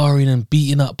sparring and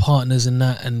beating up partners and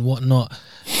that and whatnot,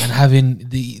 and having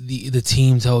the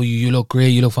team tell you look great,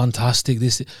 you look fantastic.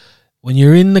 This, when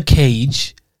you're in the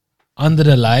cage under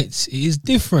the lights, it is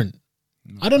different.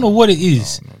 I don't know what it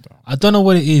is. I don't know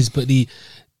what it is, but the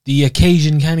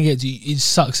occasion can get to you. It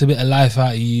sucks a bit of life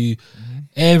out of you.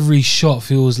 Every shot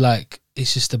feels like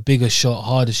it's just a bigger shot,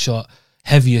 harder shot,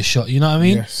 heavier shot. You know what I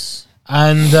mean? Yes.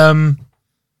 And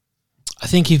I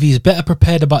think if he's better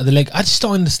prepared about the leg, I just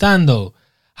don't understand though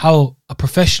how a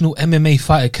professional MMA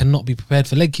fighter cannot be prepared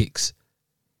for leg kicks.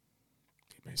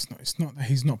 It's not that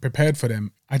he's not prepared for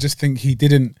them. I just think he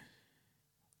didn't.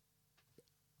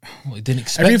 What, he didn't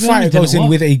expect Every them? fighter He didn't goes in what?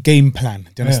 with a game plan.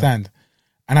 Do you understand?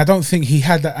 And I don't think he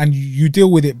had that. And you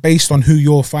deal with it based on who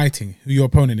you're fighting, who your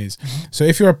opponent is. So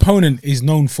if your opponent is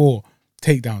known for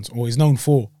takedowns or is known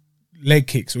for leg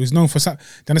kicks or is known for something, do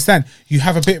you understand? You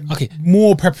have a bit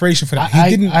more preparation for that.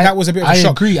 That was a bit of a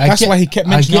shock. Agree. That's why he kept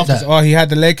mentioning after, he had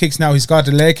the leg kicks now. He's got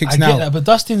the leg kicks now. I get that, but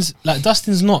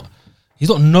Dustin's not. He's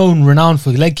not renowned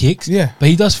for leg kicks. Yeah, but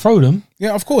he does throw them.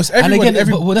 Yeah, of course. That's Pretty what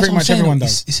I'm much saying. everyone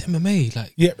does. It's MMA.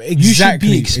 Like, yeah, exactly. You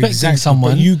should be expecting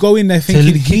someone. But you go in there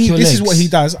thinking, kick this is legs. what he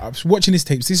does. I'm watching his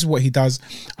tapes. This is what he does.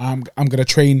 I'm gonna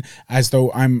train as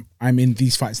though I'm in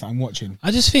these fights that I'm watching. I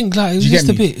just think like it was You just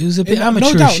get a me? bit. It was a bit No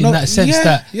amateurish doubt, in that sense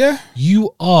that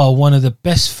you are one of the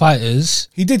best fighters.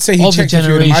 He did say he of the checked a few of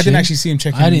them. generation. I didn't actually see him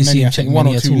checking. I didn't see him many, check one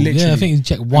many or at two. all. Literally. Yeah, I think he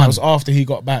checked And one. that was after he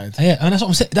got battered. Yeah, and that's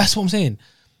what I'm saying.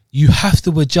 You have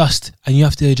to adjust, and you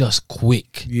have to adjust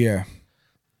quick. Yeah.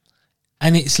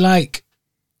 And it's like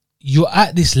you're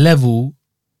at this level,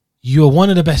 You are one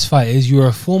of the best fighters. You are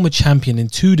a former champion in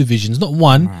 2 divisions, not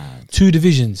one, 2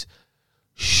 divisions.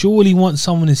 Surely once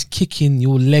someone is kicking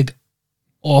your leg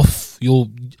off,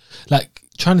 like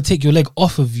trying to take your leg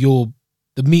off of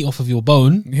the meat off of your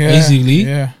bone, basically,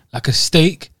 like a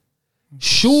steak.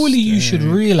 Surely you should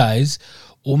realize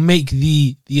or make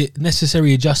the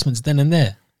necessary adjustments then and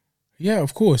there. Yeah,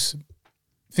 of course.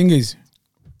 Thing is,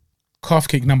 calf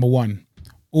kick number 1.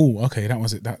 Oh, okay, that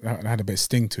was it. That had a bit of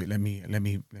sting to it. Let me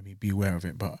be aware of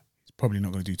it, but it's probably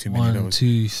not going to do too many of those. 1,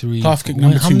 2, 3. Calf kick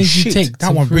number 2. How many did you take?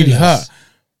 That one really hurt.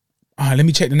 Let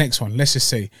me check the next one. Let's just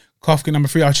say calf kick number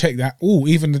 3. I'll check that. Oh,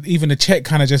 even the check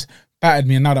kind of just battered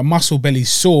me, and now that muscle belly's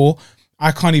sore,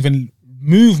 I can't even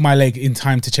move my leg in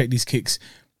time to check these kicks.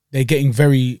 They're getting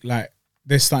very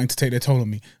they're starting to take their toll on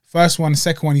me. First one,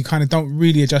 second one, you kind of don't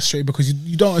really adjust straight because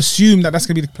you don't assume that's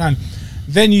going to be the plan.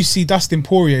 Then you see Dustin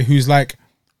Poirier, who's like,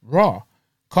 raw,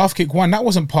 calf kick 1, that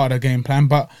wasn't part of the game plan,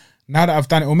 but now that I've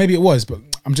done it, or maybe it was, but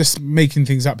I'm just making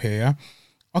things up here, yeah?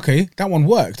 Okay, that one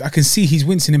worked. I can see he's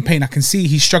wincing in pain. I can see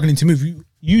he's struggling to move.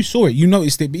 You saw it, you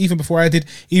noticed it, but even before I did,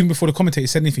 even before the commentator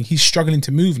said anything, he's struggling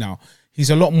to move now. He's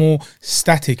a lot more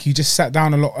static. He just sat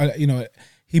down a lot,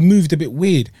 he moved a bit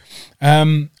weird.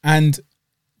 And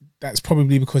that's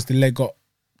probably because the leg got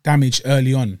damaged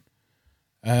early on.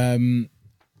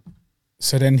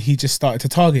 So then he just started to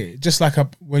target it. Just like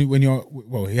when you're,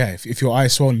 if your eye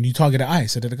is swollen, you target the eye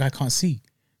so that the guy can't see.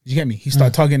 Did you get me? He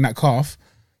started targeting that calf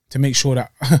to make sure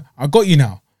that, I got you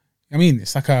now. I mean,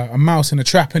 it's like a mouse in a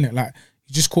trap, innit? Like,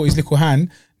 you just caught his little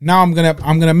hand. Now I'm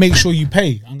gonna make sure you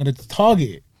pay. I'm gonna target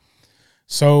it.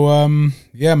 So,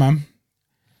 yeah, man.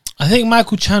 I think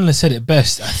Michael Chandler said it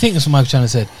best. I think that's what Michael Chandler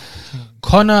said.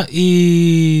 Conor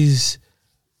is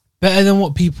better than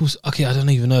what people... Okay, I don't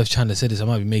even know if Chandler said this. I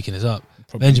might be making this up.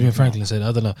 Probably Benjamin Franklin said it.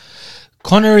 I don't know.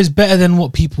 Conor is better than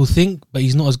what people think, but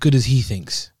he's not as good as he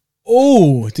thinks.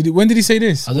 Oh, when did he say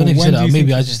this? I don't know if he said that.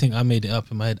 Maybe I just think I made it up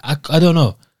in my head. I don't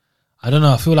know.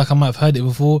 I feel like I might have heard it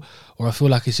before, or I feel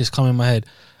like it's just come in my head.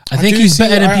 I think he's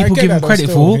better than people give him credit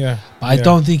for, but I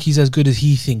don't think he's as good as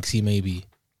he thinks he may be.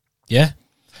 Yeah?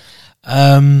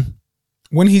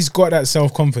 When he's got that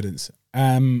self-confidence,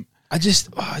 I just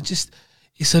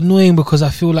it's annoying because I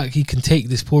feel like he can take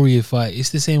this Poirier fight. It's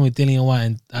the same with Dillian White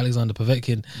and Alexander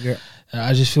Povetkin. Yeah,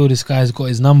 I just feel this guy's got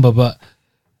his number, but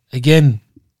again,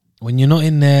 when you're not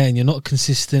in there and you're not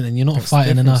consistent and you're not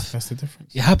fighting enough, that's the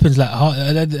difference. It happens.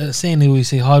 Like saying they always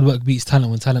say, hard work beats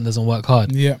talent when talent doesn't work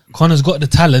hard. Yeah, Conor's got the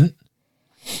talent,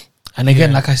 and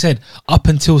again, like I said, up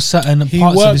until certain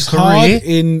parts of his career, hard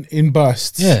in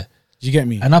bursts. Yeah, you get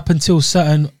me. And up until a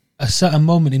certain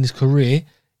moment in his career,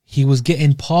 he was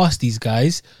getting past these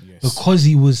guys because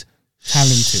he was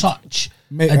talented, such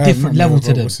a different level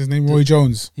to them. What's his name? Roy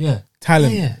Jones. Yeah,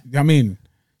 talent. Yeah. I mean,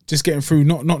 just getting through,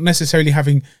 not necessarily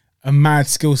having a mad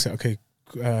skill set. Okay,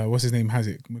 what's his name has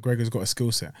it? McGregor's got a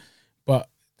skill set, but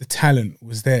the talent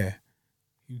was there.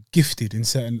 Gifted in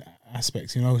certain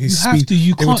aspects, his speed.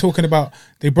 They were talking about.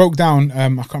 They broke down. I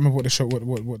can't remember what the show,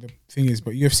 what the thing is,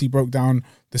 but UFC broke down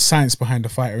the science behind the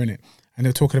fighter in it. And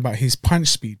they're talking about his punch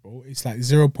speed, bro. It's like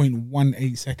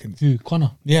 0.18 seconds. Who,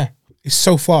 Conor? Yeah. It's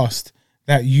so fast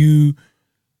that you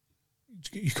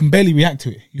can barely react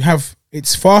to it.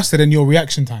 It's faster than your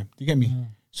reaction time. Do you get me? Mm.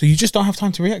 So you just don't have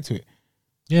time to react to it.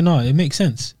 Yeah, no, it makes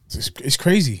sense. It's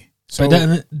crazy. So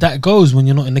but that goes when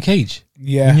you're not in the cage.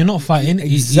 Yeah. When you're not fighting,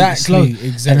 exactly.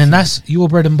 And then that's your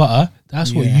bread and butter.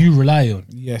 That's what you rely on.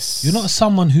 Yes. You're not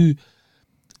someone who...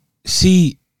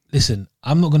 Listen,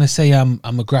 I'm not going to say I'm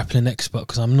a grappling expert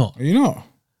because I'm not. Are you not?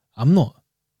 I'm not.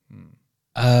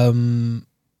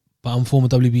 But I'm former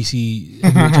WBC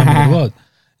heavyweight champion of the world.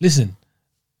 Listen,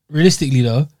 realistically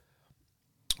though,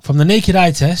 from the naked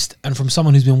eye test and from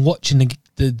someone who's been watching the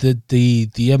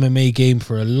MMA game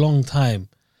for a long time,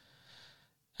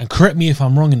 and correct me if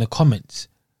I'm wrong in the comments,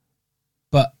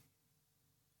 but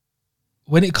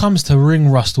when it comes to ring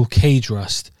rust or cage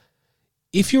rust,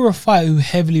 if you're a fighter who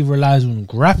heavily relies on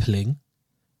grappling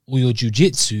or your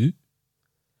jiu-jitsu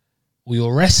or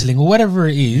your wrestling or whatever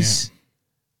it is,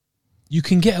 you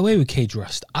can get away with cage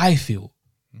rust, I feel.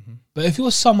 Mm-hmm. But if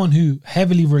you're someone who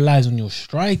heavily relies on your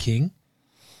striking,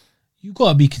 you got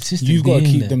to be consistent. You've got to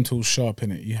keep them tools sharp,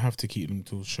 innit? You have to keep them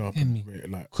tools sharp.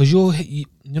 Because you're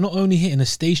not only hitting a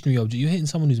stationary object, you're hitting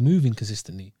someone who's moving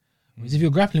consistently. Whereas if you're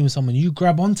grappling with someone, you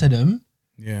grab onto them.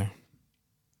 Yeah.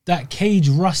 That cage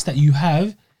rust that you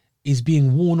have is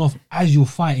being worn off as you're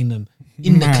fighting them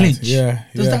in the clinch. Yeah.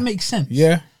 Does that make sense?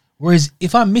 Yeah. Whereas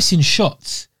if I'm missing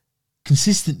shots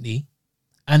consistently,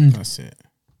 and that's it.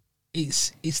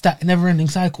 It's that never-ending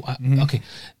cycle. Okay,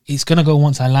 it's gonna go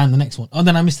once I land the next one. Oh,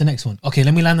 then I miss the next one. Okay,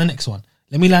 let me land the next one.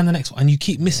 Let me land the next one. And you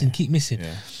keep missing.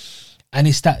 Yeah. And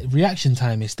it's that reaction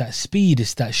time, it's that speed,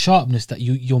 it's that sharpness that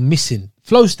you're missing.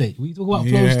 Flow state. We talk about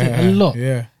flow state a lot.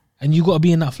 Yeah. And you got to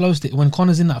be in that flow state. When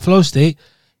Conor's in that flow state,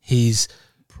 he's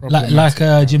like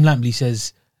Jim Lampley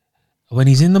says, when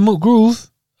he's in the groove,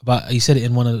 but he said it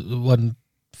in one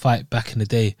fight back in the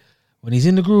day, when he's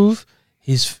in the groove,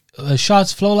 his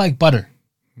shots flow like butter.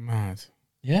 Mad.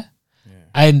 Yeah?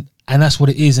 And that's what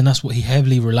it is, and that's what he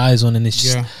heavily relies on. And it's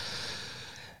just,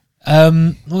 I'm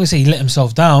not going to say he let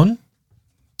himself down.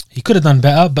 He could have done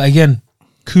better, but again,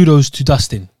 kudos to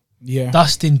Dustin. Yeah.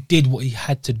 Dustin did what he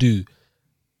had to do.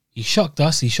 He shocked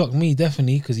us. He shocked me,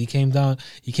 definitely, because he came in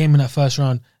that first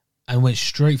round and went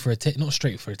straight for not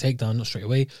straight for a takedown, not straight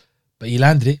away, but he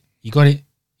landed it. He got it.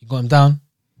 He got him down.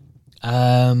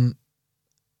 And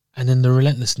then the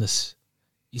relentlessness.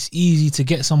 It's easy to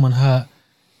get someone hurt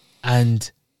and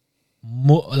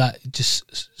more like just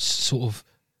sort of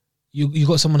you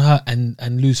got someone hurt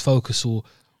and lose focus or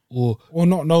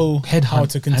not know head how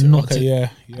hunt to continue. Yeah.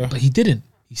 But he didn't.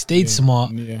 He stayed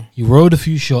smart. Yeah. He rode a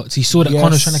few shots. He saw that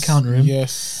Conor was trying to counter him.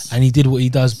 Yes. And he did what he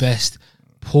does best.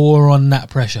 Pour on that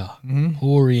pressure.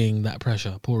 Pouring that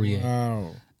pressure. Poirier.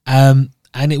 Wow. And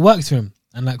it worked for him.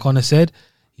 And like Conor said,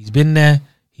 he's been there.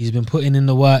 He's been putting in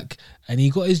the work. And he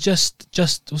got his just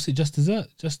what's it, just dessert?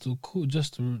 Just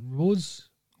rewards?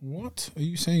 What are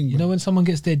you saying? You know when someone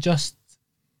gets their just,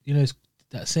 it's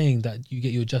that saying that you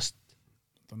get your just,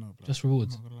 I don't know, bro. just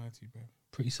rewards. I'm not gonna lie to you, bro.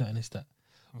 Pretty certain it's that.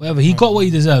 Whatever, he got what he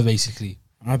deserved, basically.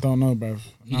 I don't know, bro.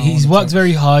 He's worked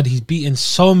very hard. He's beaten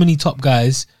so many top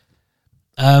guys.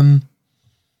 And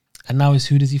now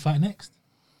who does he fight next?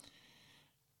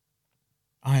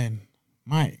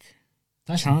 Mike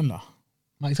Tyson. Chandler.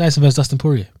 Mike Tyson versus Dustin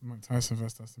Poirier. Mike Tyson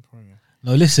versus Dustin Poirier.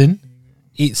 No, listen.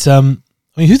 It's who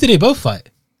did they both fight?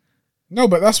 No,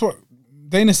 but that's what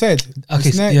Dana said. Okay,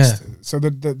 it's next. yeah. So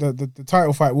the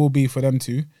title fight will be for them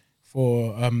two,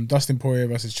 for Dustin Poirier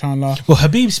versus Chandler. Well,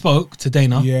 Habib spoke to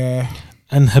Dana. Yeah.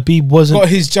 And Habib wasn't got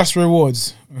his just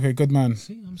rewards. Okay, good man.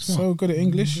 See, I'm smart. So good at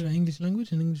English. Good at English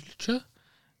language and English literature.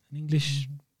 And English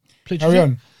Carry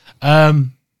literature.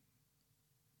 on.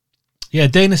 Yeah,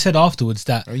 Dana said afterwards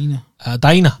that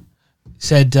Dana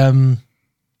said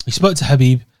he spoke to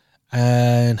Habib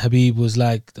and Habib was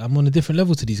like, I'm on a different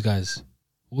level to these guys.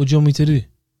 What do you want me to do?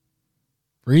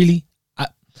 Really?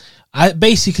 I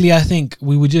basically, I think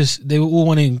they were all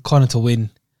wanting Conor to win.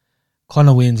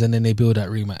 Conor wins and then they build that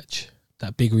rematch,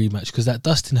 that big rematch, because that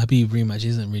Dustin Habib rematch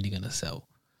isn't really going to sell,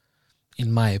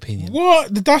 in my opinion.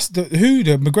 What? The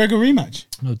McGregor rematch?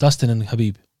 No, Dustin and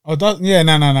Habib. Oh, no.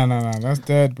 That's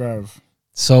dead, bruv.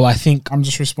 So I think I'm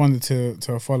just responding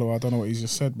to a follower. I don't know what he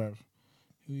just said, bruv.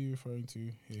 Who are you referring to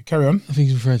here? Carry on. I think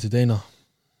he's referring to Dana.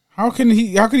 How can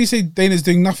he say Dana's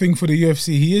doing nothing for the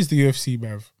UFC? He is the UFC,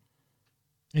 bruv.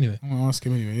 Anyway, I'm gonna ask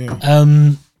him anyway.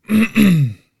 Yeah.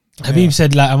 Habib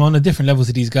said, like, I'm on a different level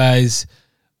to these guys.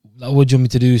 Like, what do you want me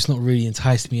to do? It's not really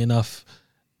enticed me enough.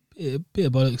 A bit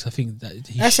of bollocks. I think that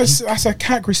that's a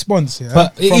cack response, yeah.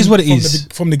 But it is what it is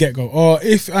from the get go. Or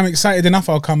if I'm excited enough,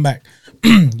 I'll come back.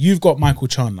 You've got Michael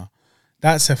Chandler.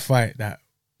 That's a fight that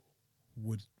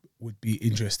would be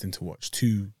interesting to watch.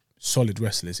 Two solid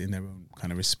wrestlers in their own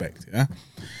kind of respect. Yeah.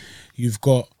 You've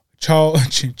got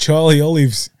Charlie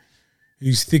Olives,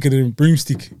 who's thicker than a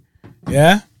broomstick.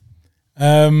 Yeah.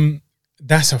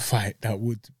 That's a fight that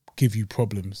would give you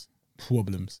problems.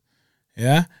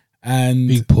 Yeah. And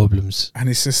big problems. And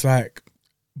it's just like,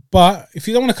 but if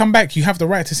you don't want to come back, you have the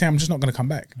right to say, I'm just not going to come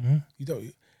back. Mm-hmm.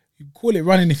 You call it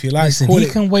running if you like. Listen, call he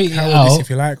it can wait it out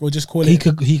if you like, or just call he it.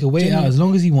 He could wait it out as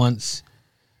long as he wants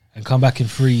and come back in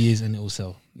 3 years and it will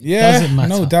sell. Yeah, doesn't matter.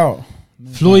 No doubt.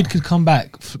 Floyd could come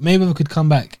back. Mayweather could come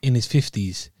back in his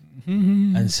 50s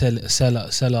and sell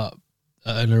out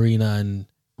an arena and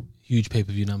huge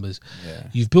pay-per-view numbers. Yeah.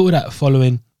 You've built that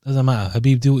following. Doesn't matter.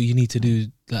 Habib, do what you need to do.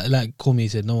 Like Cormier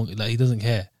said, no one, he doesn't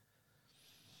care.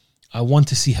 I want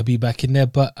to see Habib back in there,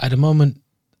 but at the moment,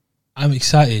 I'm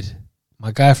excited.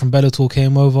 My guy from Bellator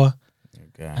came over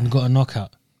and got a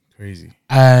knockout. Crazy.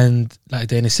 And like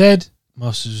Dana said,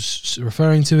 Master's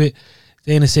referring to it.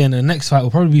 Dana saying the next fight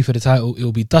will probably be for the title. It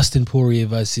will be Dustin Poirier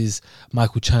versus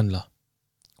Michael Chandler.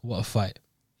 What a fight.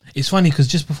 It's funny because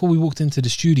just before we walked into the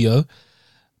studio,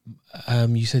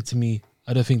 you said to me,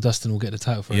 I don't think Dustin will get the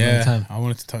title for a long time. I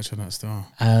wanted to touch on that still.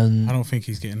 And I don't think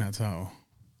he's getting that title.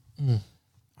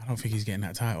 I don't think he's getting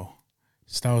that title.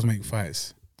 Styles make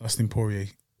fights. Dustin Poirier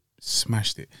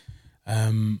smashed it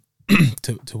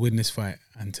to win this fight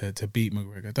and to beat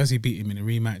McGregor. Does he beat him in a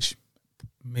rematch?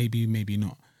 Maybe, maybe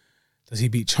not. Does he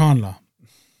beat Chandler?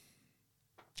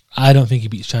 I don't think he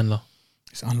beats Chandler.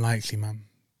 It's unlikely, man.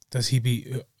 Does he beat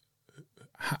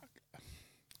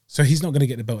So he's not going to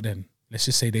get the belt then. Let's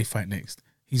just say they fight next.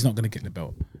 He's not going to get the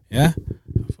belt. Yeah?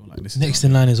 I feel like this is Next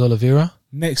in line is Oliveira.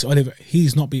 Next,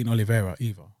 he's not beating Oliveira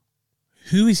either.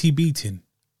 Who is he beating?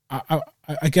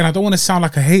 Again, I don't want to sound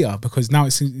like a hater because now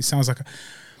it sounds like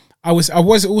I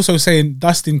was also saying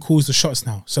Dustin calls the shots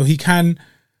now, so he can.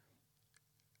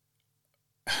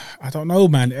 I don't know,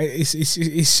 man.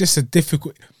 It's just a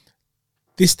difficult.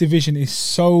 This division is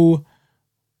so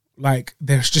like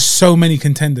there's just so many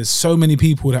contenders, so many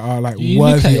people that are like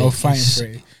worthy of fighting for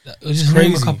it. Just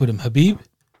name a couple of them. Habib.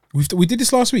 We did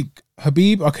this last week.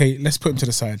 Habib. Okay, let's put him to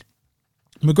the side.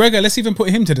 McGregor. Let's even put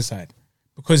him to the side.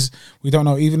 Because we don't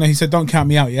know, even though he said, don't count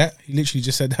me out yet. He literally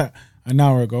just said that an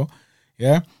hour ago.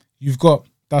 Yeah. You've got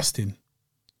Dustin.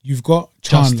 You've got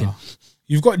Chandler. Justin.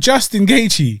 You've got Justin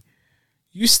Gaethje.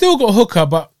 You still got Hooker,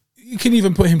 but you can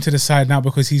even put him to the side now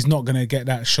because he's not going to get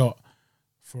that shot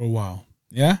for a while.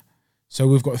 Yeah. So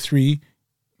we've got 3.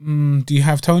 Do you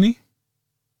have Tony?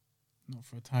 Not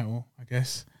for a title, I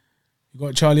guess. You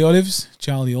got Charlie Olives.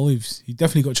 You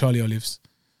definitely got Charlie Olives.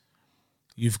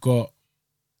 You've got...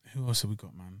 Who else have we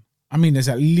got, man? I mean, there's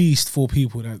at least 4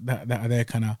 people that are there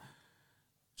kind of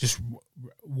just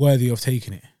worthy of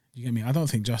taking it. You get me? I don't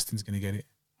think Justin's going to get it.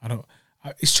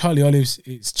 It's Charlie Olives,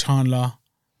 it's Chandler.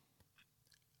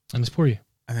 And it's Poirier.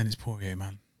 And then it's Poirier,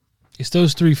 man. It's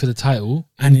those 3 for the title.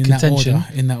 And in contention.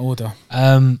 That order.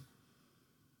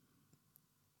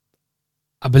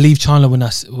 I believe Chandler when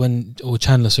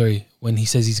he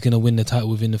says he's going to win the title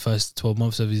within the first 12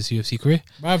 months of his UFC career.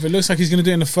 Bruv, it looks like he's going to do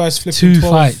it in the first 2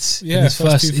 fights. Yeah, in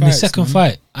the second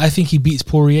fight. I think he beats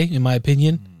Poirier, in my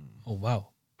opinion. Oh, wow.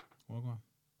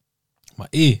 My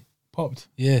ear. Popped.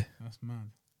 Yeah. That's mad.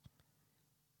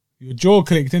 Your jaw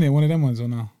clicked, innit? One of them ones or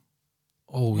no?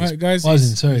 Oh, right, guys.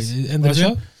 Sorry. End of the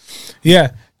show?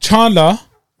 Yeah. Chandler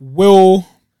will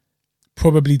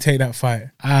probably take that fight.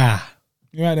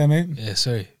 You right there, mate? Yeah,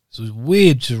 sorry. It was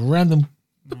weird, just random.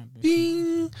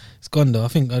 Bing. It's gone though. I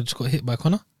think I just got hit by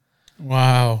Conor.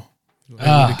 Wow.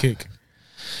 The kick.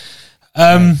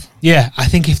 Yeah, I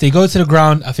think if they go to the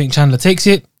ground, I think Chandler takes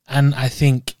it. And I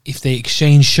think if they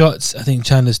exchange shots, I think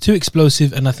Chandler's too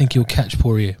explosive and I think he'll catch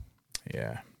Poirier.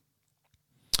 Yeah.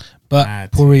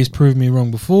 But Poirier's proved me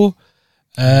wrong before.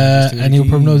 And he'll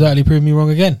no doubt prove me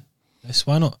wrong again. Yes,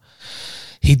 why not?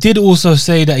 He did also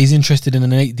say that he's interested in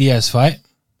an Nate Diaz fight.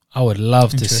 I would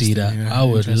love to see that. Yeah, I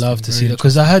would love to see that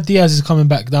because I heard Diaz is coming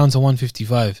back down to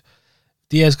 155.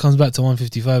 Diaz comes back to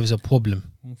 155 is a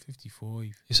problem. 154.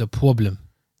 It's a problem.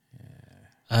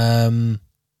 Yeah.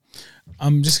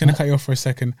 I'm just gonna cut you off for a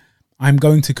second. I'm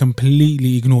going to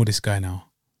completely ignore this guy now.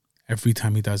 Every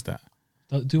time he does that,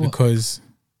 do what? Because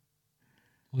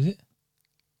what was it?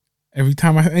 Every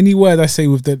time any word I say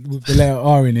with the letter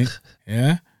R in it,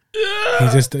 yeah.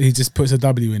 He just puts a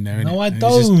W in there. No, I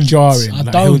don't. It's just jarring. I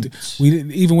don't.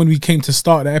 Even when we came to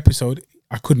start the episode,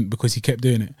 I couldn't because he kept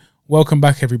doing it. Welcome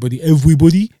back, everybody.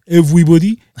 Episode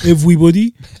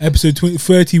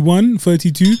 31,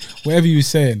 32, whatever you were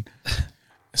saying.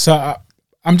 So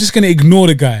I'm just going to ignore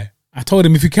the guy. I told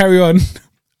him if you carry on, I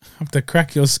have to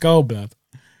crack your skull, blood.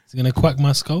 He's going to quack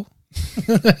my skull?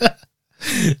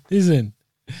 Listen,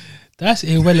 that's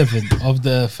irrelevant of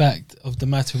the fact of the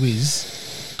matter is...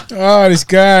 Oh, this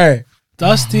guy.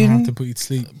 Dustin. I have to put you to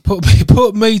sleep.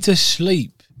 Put me to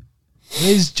sleep.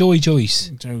 Where's Joy Joyce?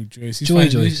 Joy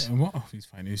Joyce. What? Oh, he's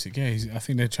fighting Usyk. Yeah, I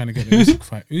think they're trying to get the Usyk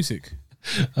fight. Usyk.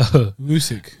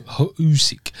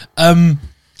 Usyk.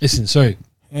 Listen, sorry.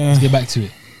 Let's get back to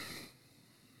it.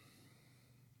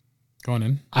 Go on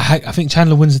then. I think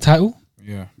Chandler wins the title.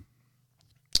 Yeah.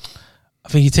 I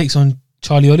think he takes on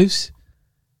Charlie Olives.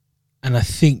 And I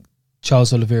think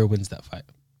Charles Oliveira wins that fight.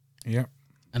 Yeah.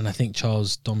 And I think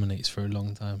Charles dominates for a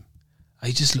long time.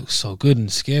 He just looks so good and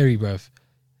scary, bruv.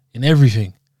 In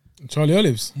everything. Charlie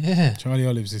Olives? Yeah. Charlie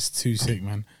Olives is too sick,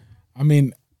 man. I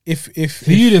mean, if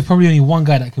for you, there's probably only one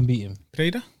guy that can beat him.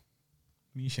 Pereira?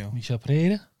 Michel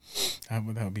Pereira? That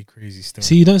would be crazy still.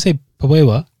 See, you don't say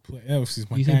Pereira. What else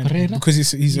is my You say Pereira? Because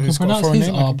he's got a foreign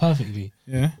name. R perfectly.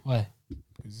 Yeah. Why?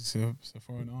 Because it's a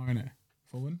foreign R, innit?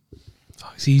 Foreign?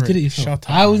 See, you did it yourself. Shut up.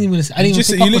 I wasn't even going to say.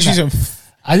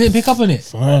 I didn't pick up on it.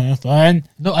 Fine.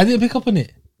 No, I didn't pick up on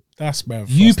it. That's bad.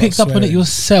 You picked up on it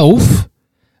yourself,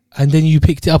 and then you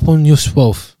picked it up on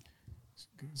yourself.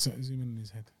 Zoom in on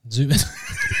his head. Zoom in.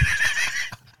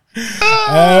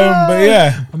 But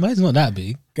yeah. Mine's not that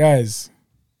big. Guys.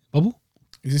 Bubble?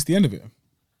 Is this the end of it?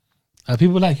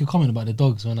 People like your comment about the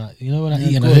dogs when I eat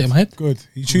and I hit my head. Good.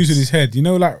 He chews with his head. You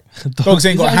know, like dogs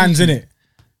ain't got hands in it.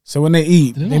 So when they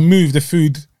eat, they move the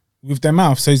food with their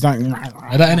mouth. So he's like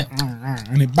that, innit?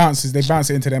 And it bounces. They bounce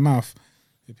it into their mouth.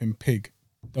 Flipping pig.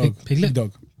 Dog. Pig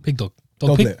dog. Pig dog.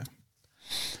 Doglet.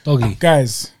 Doggy.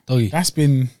 Guys, Doggy.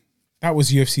 that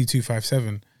was UFC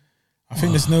 257. I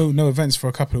think there's no events for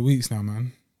a couple of weeks now,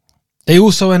 man. They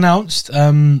also announced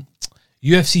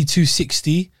UFC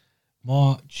 260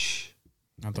 March.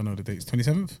 I don't know the dates.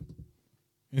 27th?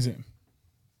 Is it?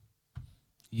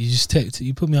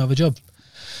 You put me out of a job.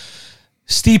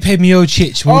 Stipe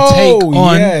Miocic will take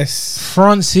on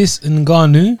Francis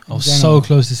Ngannou. I was so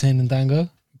close to saying Ndango.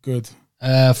 Good.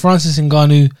 Francis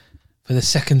Ngannou for the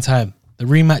second time. The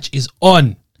rematch is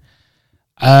on.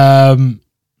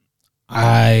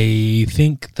 I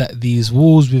think that these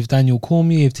wars with Daniel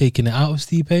Cormier have taken it out of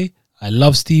Stipe. I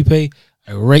love Stipe.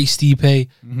 I rate Stipe.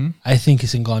 I think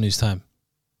it's Ngannou's time.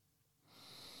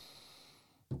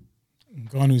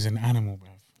 Ngannou's an animal, bro.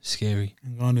 Scary.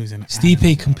 Ngannou's an Stipe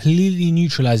animal, completely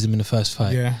neutralized him in the first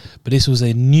fight. Yeah. But this was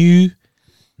a new,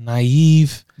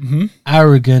 naive,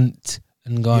 arrogant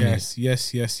Ngannou.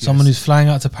 Yes. Someone who's flying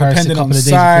out to Paris Dependent a couple on of days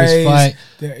size,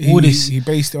 before his fight. He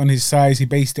based it on his size. He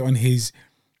based it on his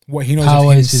what he knows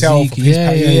Power, of his himself. physique.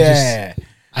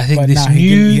 I think but this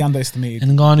he underestimated.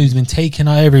 Ngannou's been taking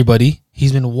out everybody.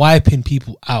 He's been wiping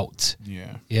people out.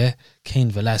 Yeah. Cain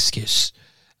Velasquez.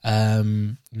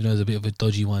 There's a bit of a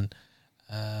dodgy one.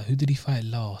 Who did he fight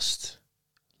last?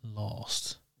 Who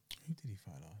did he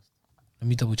fight last? Let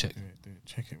me double check. Do it.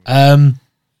 Check it.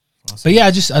 But yeah,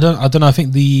 I don't know. I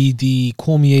think the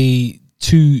Cormier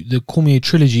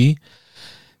trilogy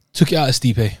took it out of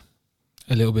Stipe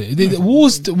a little bit. The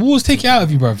wars take it out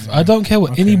of you, bruv. I don't care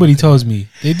what anybody tells me.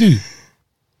 They do.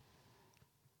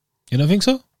 You don't think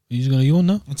so? You just gonna yawn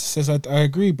now? It says I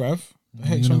agree, bruv. The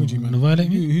heck's wrong with you, man?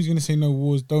 Who's gonna say no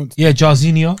wars don't? Yeah,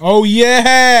 Jairzinho. Oh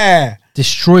yeah,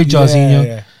 destroyed Jairzinho.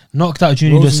 Yeah. Knocked out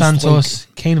Junior Dos Santos.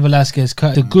 Cain Velasquez.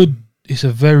 It's a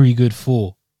very good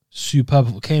four.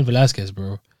 Superb. Cain Velasquez,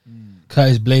 bro.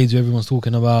 Curtis Blades, who everyone's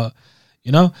talking about.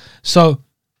 So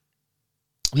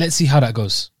let's see how that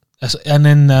goes. And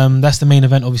then that's the main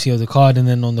event, obviously, of the card. And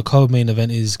then on the co-main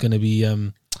event is going to be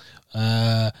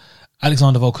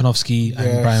Alexander Volkanovski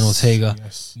and Brian Ortega.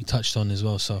 Yes. We touched on as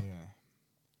well. So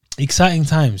exciting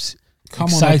times.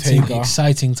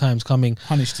 Exciting times coming.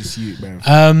 Punish this youth, bro.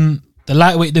 The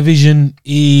lightweight division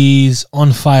is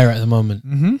on fire at the moment.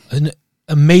 An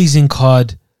amazing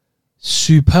card.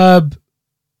 Superb.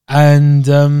 And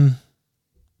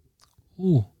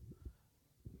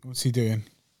what's he doing?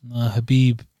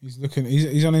 Habib. He's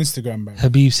on Instagram, bro.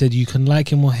 Habib said you can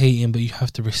like him or hate him, but you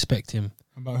have to respect him.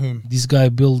 About whom? This guy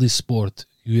built this sport,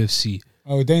 UFC.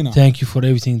 Oh, Dana. Thank you for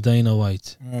everything, Dana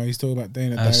White. He's talking about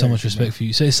Dana. I have so much respect for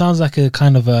you. So it sounds like a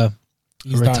kind of a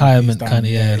retirement kind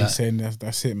of, he's saying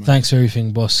that's it, man. Thanks for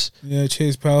everything, boss. Yeah,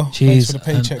 cheers, pal. Cheers. Thanks for the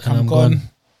paycheck. And I'm gone.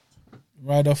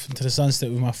 Ride off into the sunset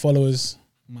with my followers,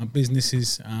 my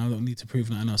businesses. I don't need to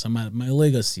prove nothing else. I'm at my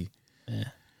legacy.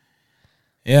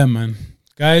 Yeah, man.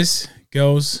 Guys,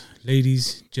 girls,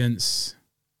 ladies, gents,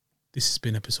 this has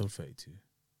been episode 32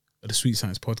 of the Sweet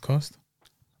Science Podcast.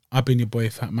 I've been your boy,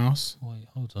 Fat Mouse. Wait,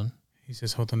 hold on. He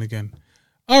says, hold on again.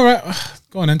 All right,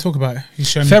 go on then, talk about it. He's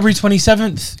showing February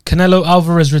 27th, Canelo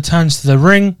Alvarez returns to the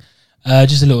ring.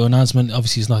 Just a little announcement.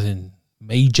 Obviously, it's nothing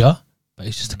major, but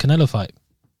it's just a Canelo fight.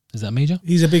 Is that major?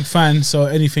 He's a big fan, so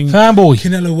anything. Fanboy.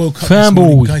 Canelo woke up.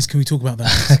 Fanboy. Guys, can we talk about that?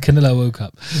 Canelo woke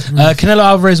up. Canelo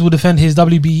Alvarez will defend his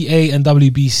WBA and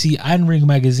WBC and Ring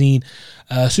Magazine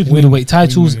super middleweight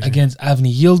titles against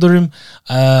Avni Yildirim.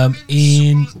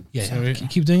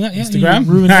 Keep doing that. Yeah, Instagram.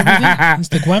 You ruined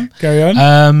everything. Instagram. Carry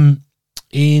on.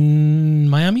 In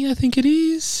Miami, I think it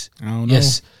is. I don't know.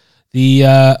 Yes. The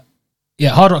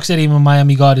Hard Rock Stadium in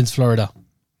Miami Gardens, Florida.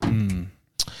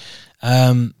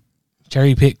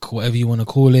 Cherry pick, whatever you want to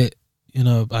call it. I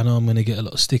know I'm going to get a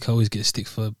lot of stick. I always get stick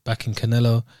for backing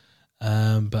Canelo.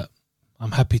 But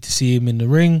I'm happy to see him in the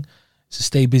ring. It's a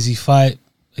stay busy fight.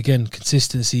 Again,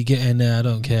 consistency, get in there. I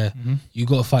don't care. You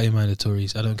got to fight your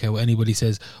mandatories. I don't care what anybody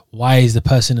says. Why is the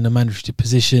person in a mandatory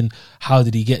position? How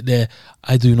did he get there?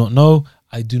 I do not know.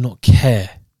 I do not care.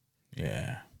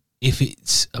 Yeah. If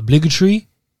it's obligatory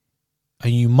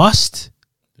and you must,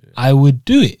 I would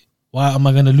do it. Why am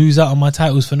I going to lose out on my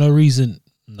titles for no reason?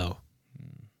 No.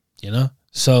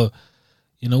 So,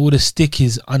 all the stick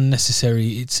is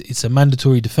unnecessary. It's a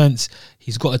mandatory defense.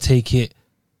 He's got to take it.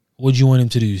 What do you want him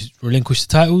to do? Relinquish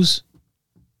the titles?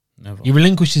 Never. He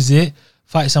relinquishes it,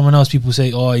 fight someone else. People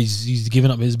say, "Oh, he's giving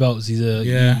up his belts.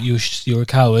 You're a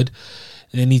coward."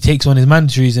 And then he takes on his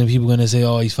mandatories, and people are going to say,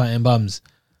 "Oh, he's fighting bums."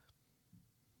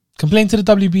 Complain to the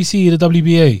WBC, the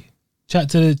WBA. Chat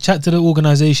to the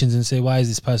organizations and say, why is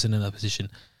this person in that position?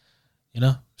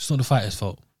 It's not the fighter's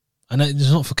fault, and it's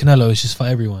not for Canelo. It's just for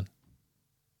everyone.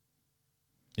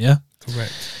 Yeah,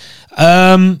 correct.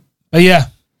 But yeah,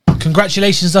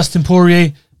 Congratulations, Dustin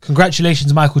Poirier.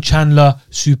 Congratulations, Michael Chandler.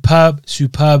 Superb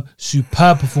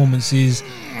performances.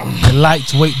 The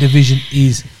lightweight division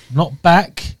is not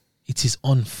back. It is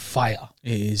on fire.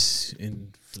 It is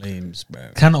in flames, bro.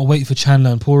 Cannot wait for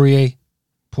Chandler and Poirier.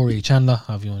 Poirier Chandler,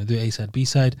 however you want to do it, A-side,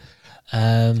 B-side.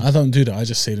 I don't do that. I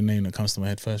just say the name that comes to my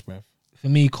head first, bro. For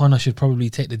me, Conor should probably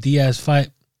take the Diaz fight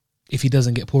if he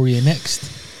doesn't get Poirier next.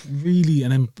 Really,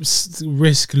 and then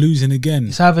risk losing again.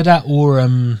 It's either that or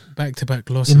back-to-back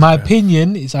losses. in my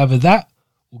opinion, it's either that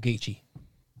or Gaethje.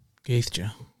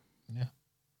 Gaethje. Yeah.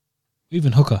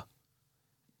 Even Hooker.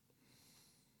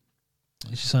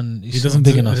 It's just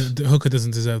big enough. Hooker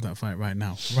doesn't deserve that fight right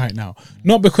now.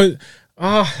 Not because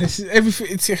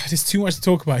it's too much to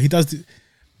talk about. He doesn't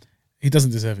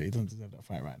deserve it. He doesn't deserve that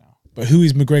fight right now. But who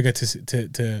is McGregor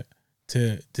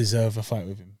to deserve a fight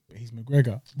with him? He's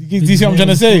McGregor. Do you see what I'm trying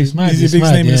to say? He's the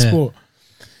biggest name in the sport.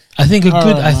 I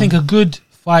think a good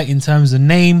fight in terms of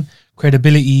name,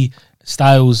 credibility,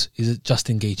 styles is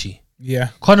Justin Gaethje. Yeah.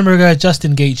 Conor McGregor,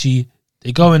 Justin Gaethje,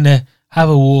 they go in there, have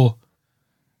a war.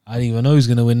 I don't even know who's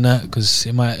going to win that because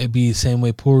it might be the same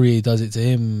way Poirier does it to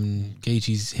him.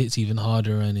 Gaethje hits even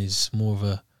harder and is more of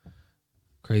a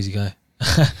crazy guy.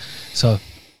 So,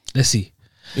 let's see.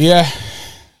 Yeah.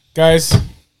 Guys,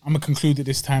 I'm going to conclude it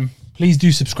this time. Please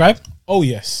do subscribe. Oh,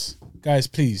 yes. Guys,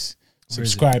 please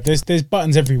subscribe. There's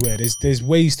buttons everywhere. There's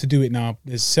ways to do it now.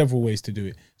 There's several ways to do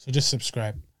it. So just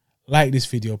subscribe. Like this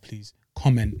video, please.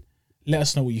 Comment. Let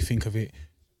us know what you think of it.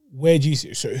 Where do you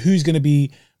see? So who's going to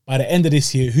be... By the end of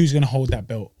this year, who's going to hold that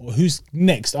belt? Or who's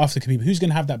next after Khabib? Who's going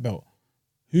to have that belt?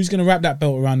 Who's going to wrap that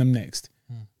belt around them next?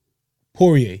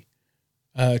 Poirier,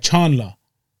 Chandler.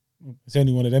 It's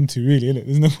only one of them two, really, isn't it?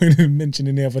 There's no point in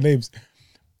mentioning the other names.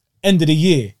 End of the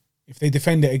year, if they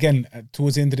defend it again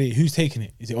towards the end of the year, who's taking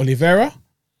it? Is it Oliveira?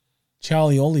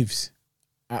 Charlie Olives?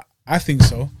 I think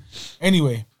so.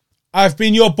 Anyway, I've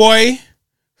been your boy,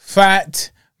 Fat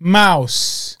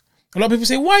Mouse. A lot of people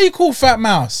say, why are you called Fat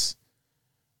Mouse?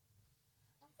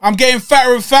 I'm getting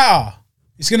fatter and fatter.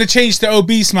 It's going to change to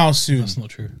obese mouse soon. That's not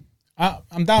true.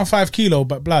 I'm down 5 kilo,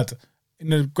 but blood,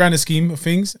 in the grander scheme of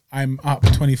things, I'm up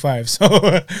 25. So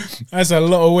that's a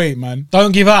lot of weight, man.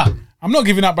 Don't give up. I'm not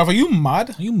giving up, brother. You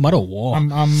mad? Are you mad or what?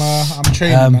 I'm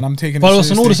training, man. I'm taking follow it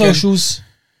us on all the again. socials.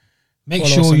 Make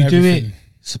Follow us sure on you do everything. it.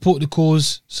 Support the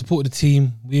cause. Support the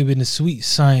team. We have been the Sweet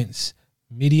Science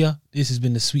Media. This has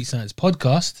been the Sweet Science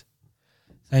Podcast.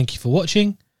 Thank you for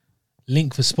watching.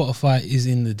 Link for Spotify is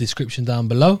in the description down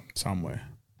below. Somewhere.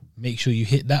 Make sure you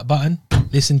hit that button.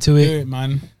 Listen to it. Do it,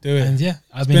 man. Do it. And yeah,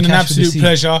 It's been an absolute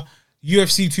pleasure.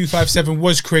 UFC 257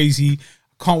 was crazy.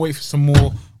 Can't wait for some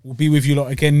more. We'll be with you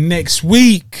lot again next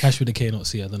week. Cash with a K, not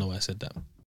C. I don't know why I said that.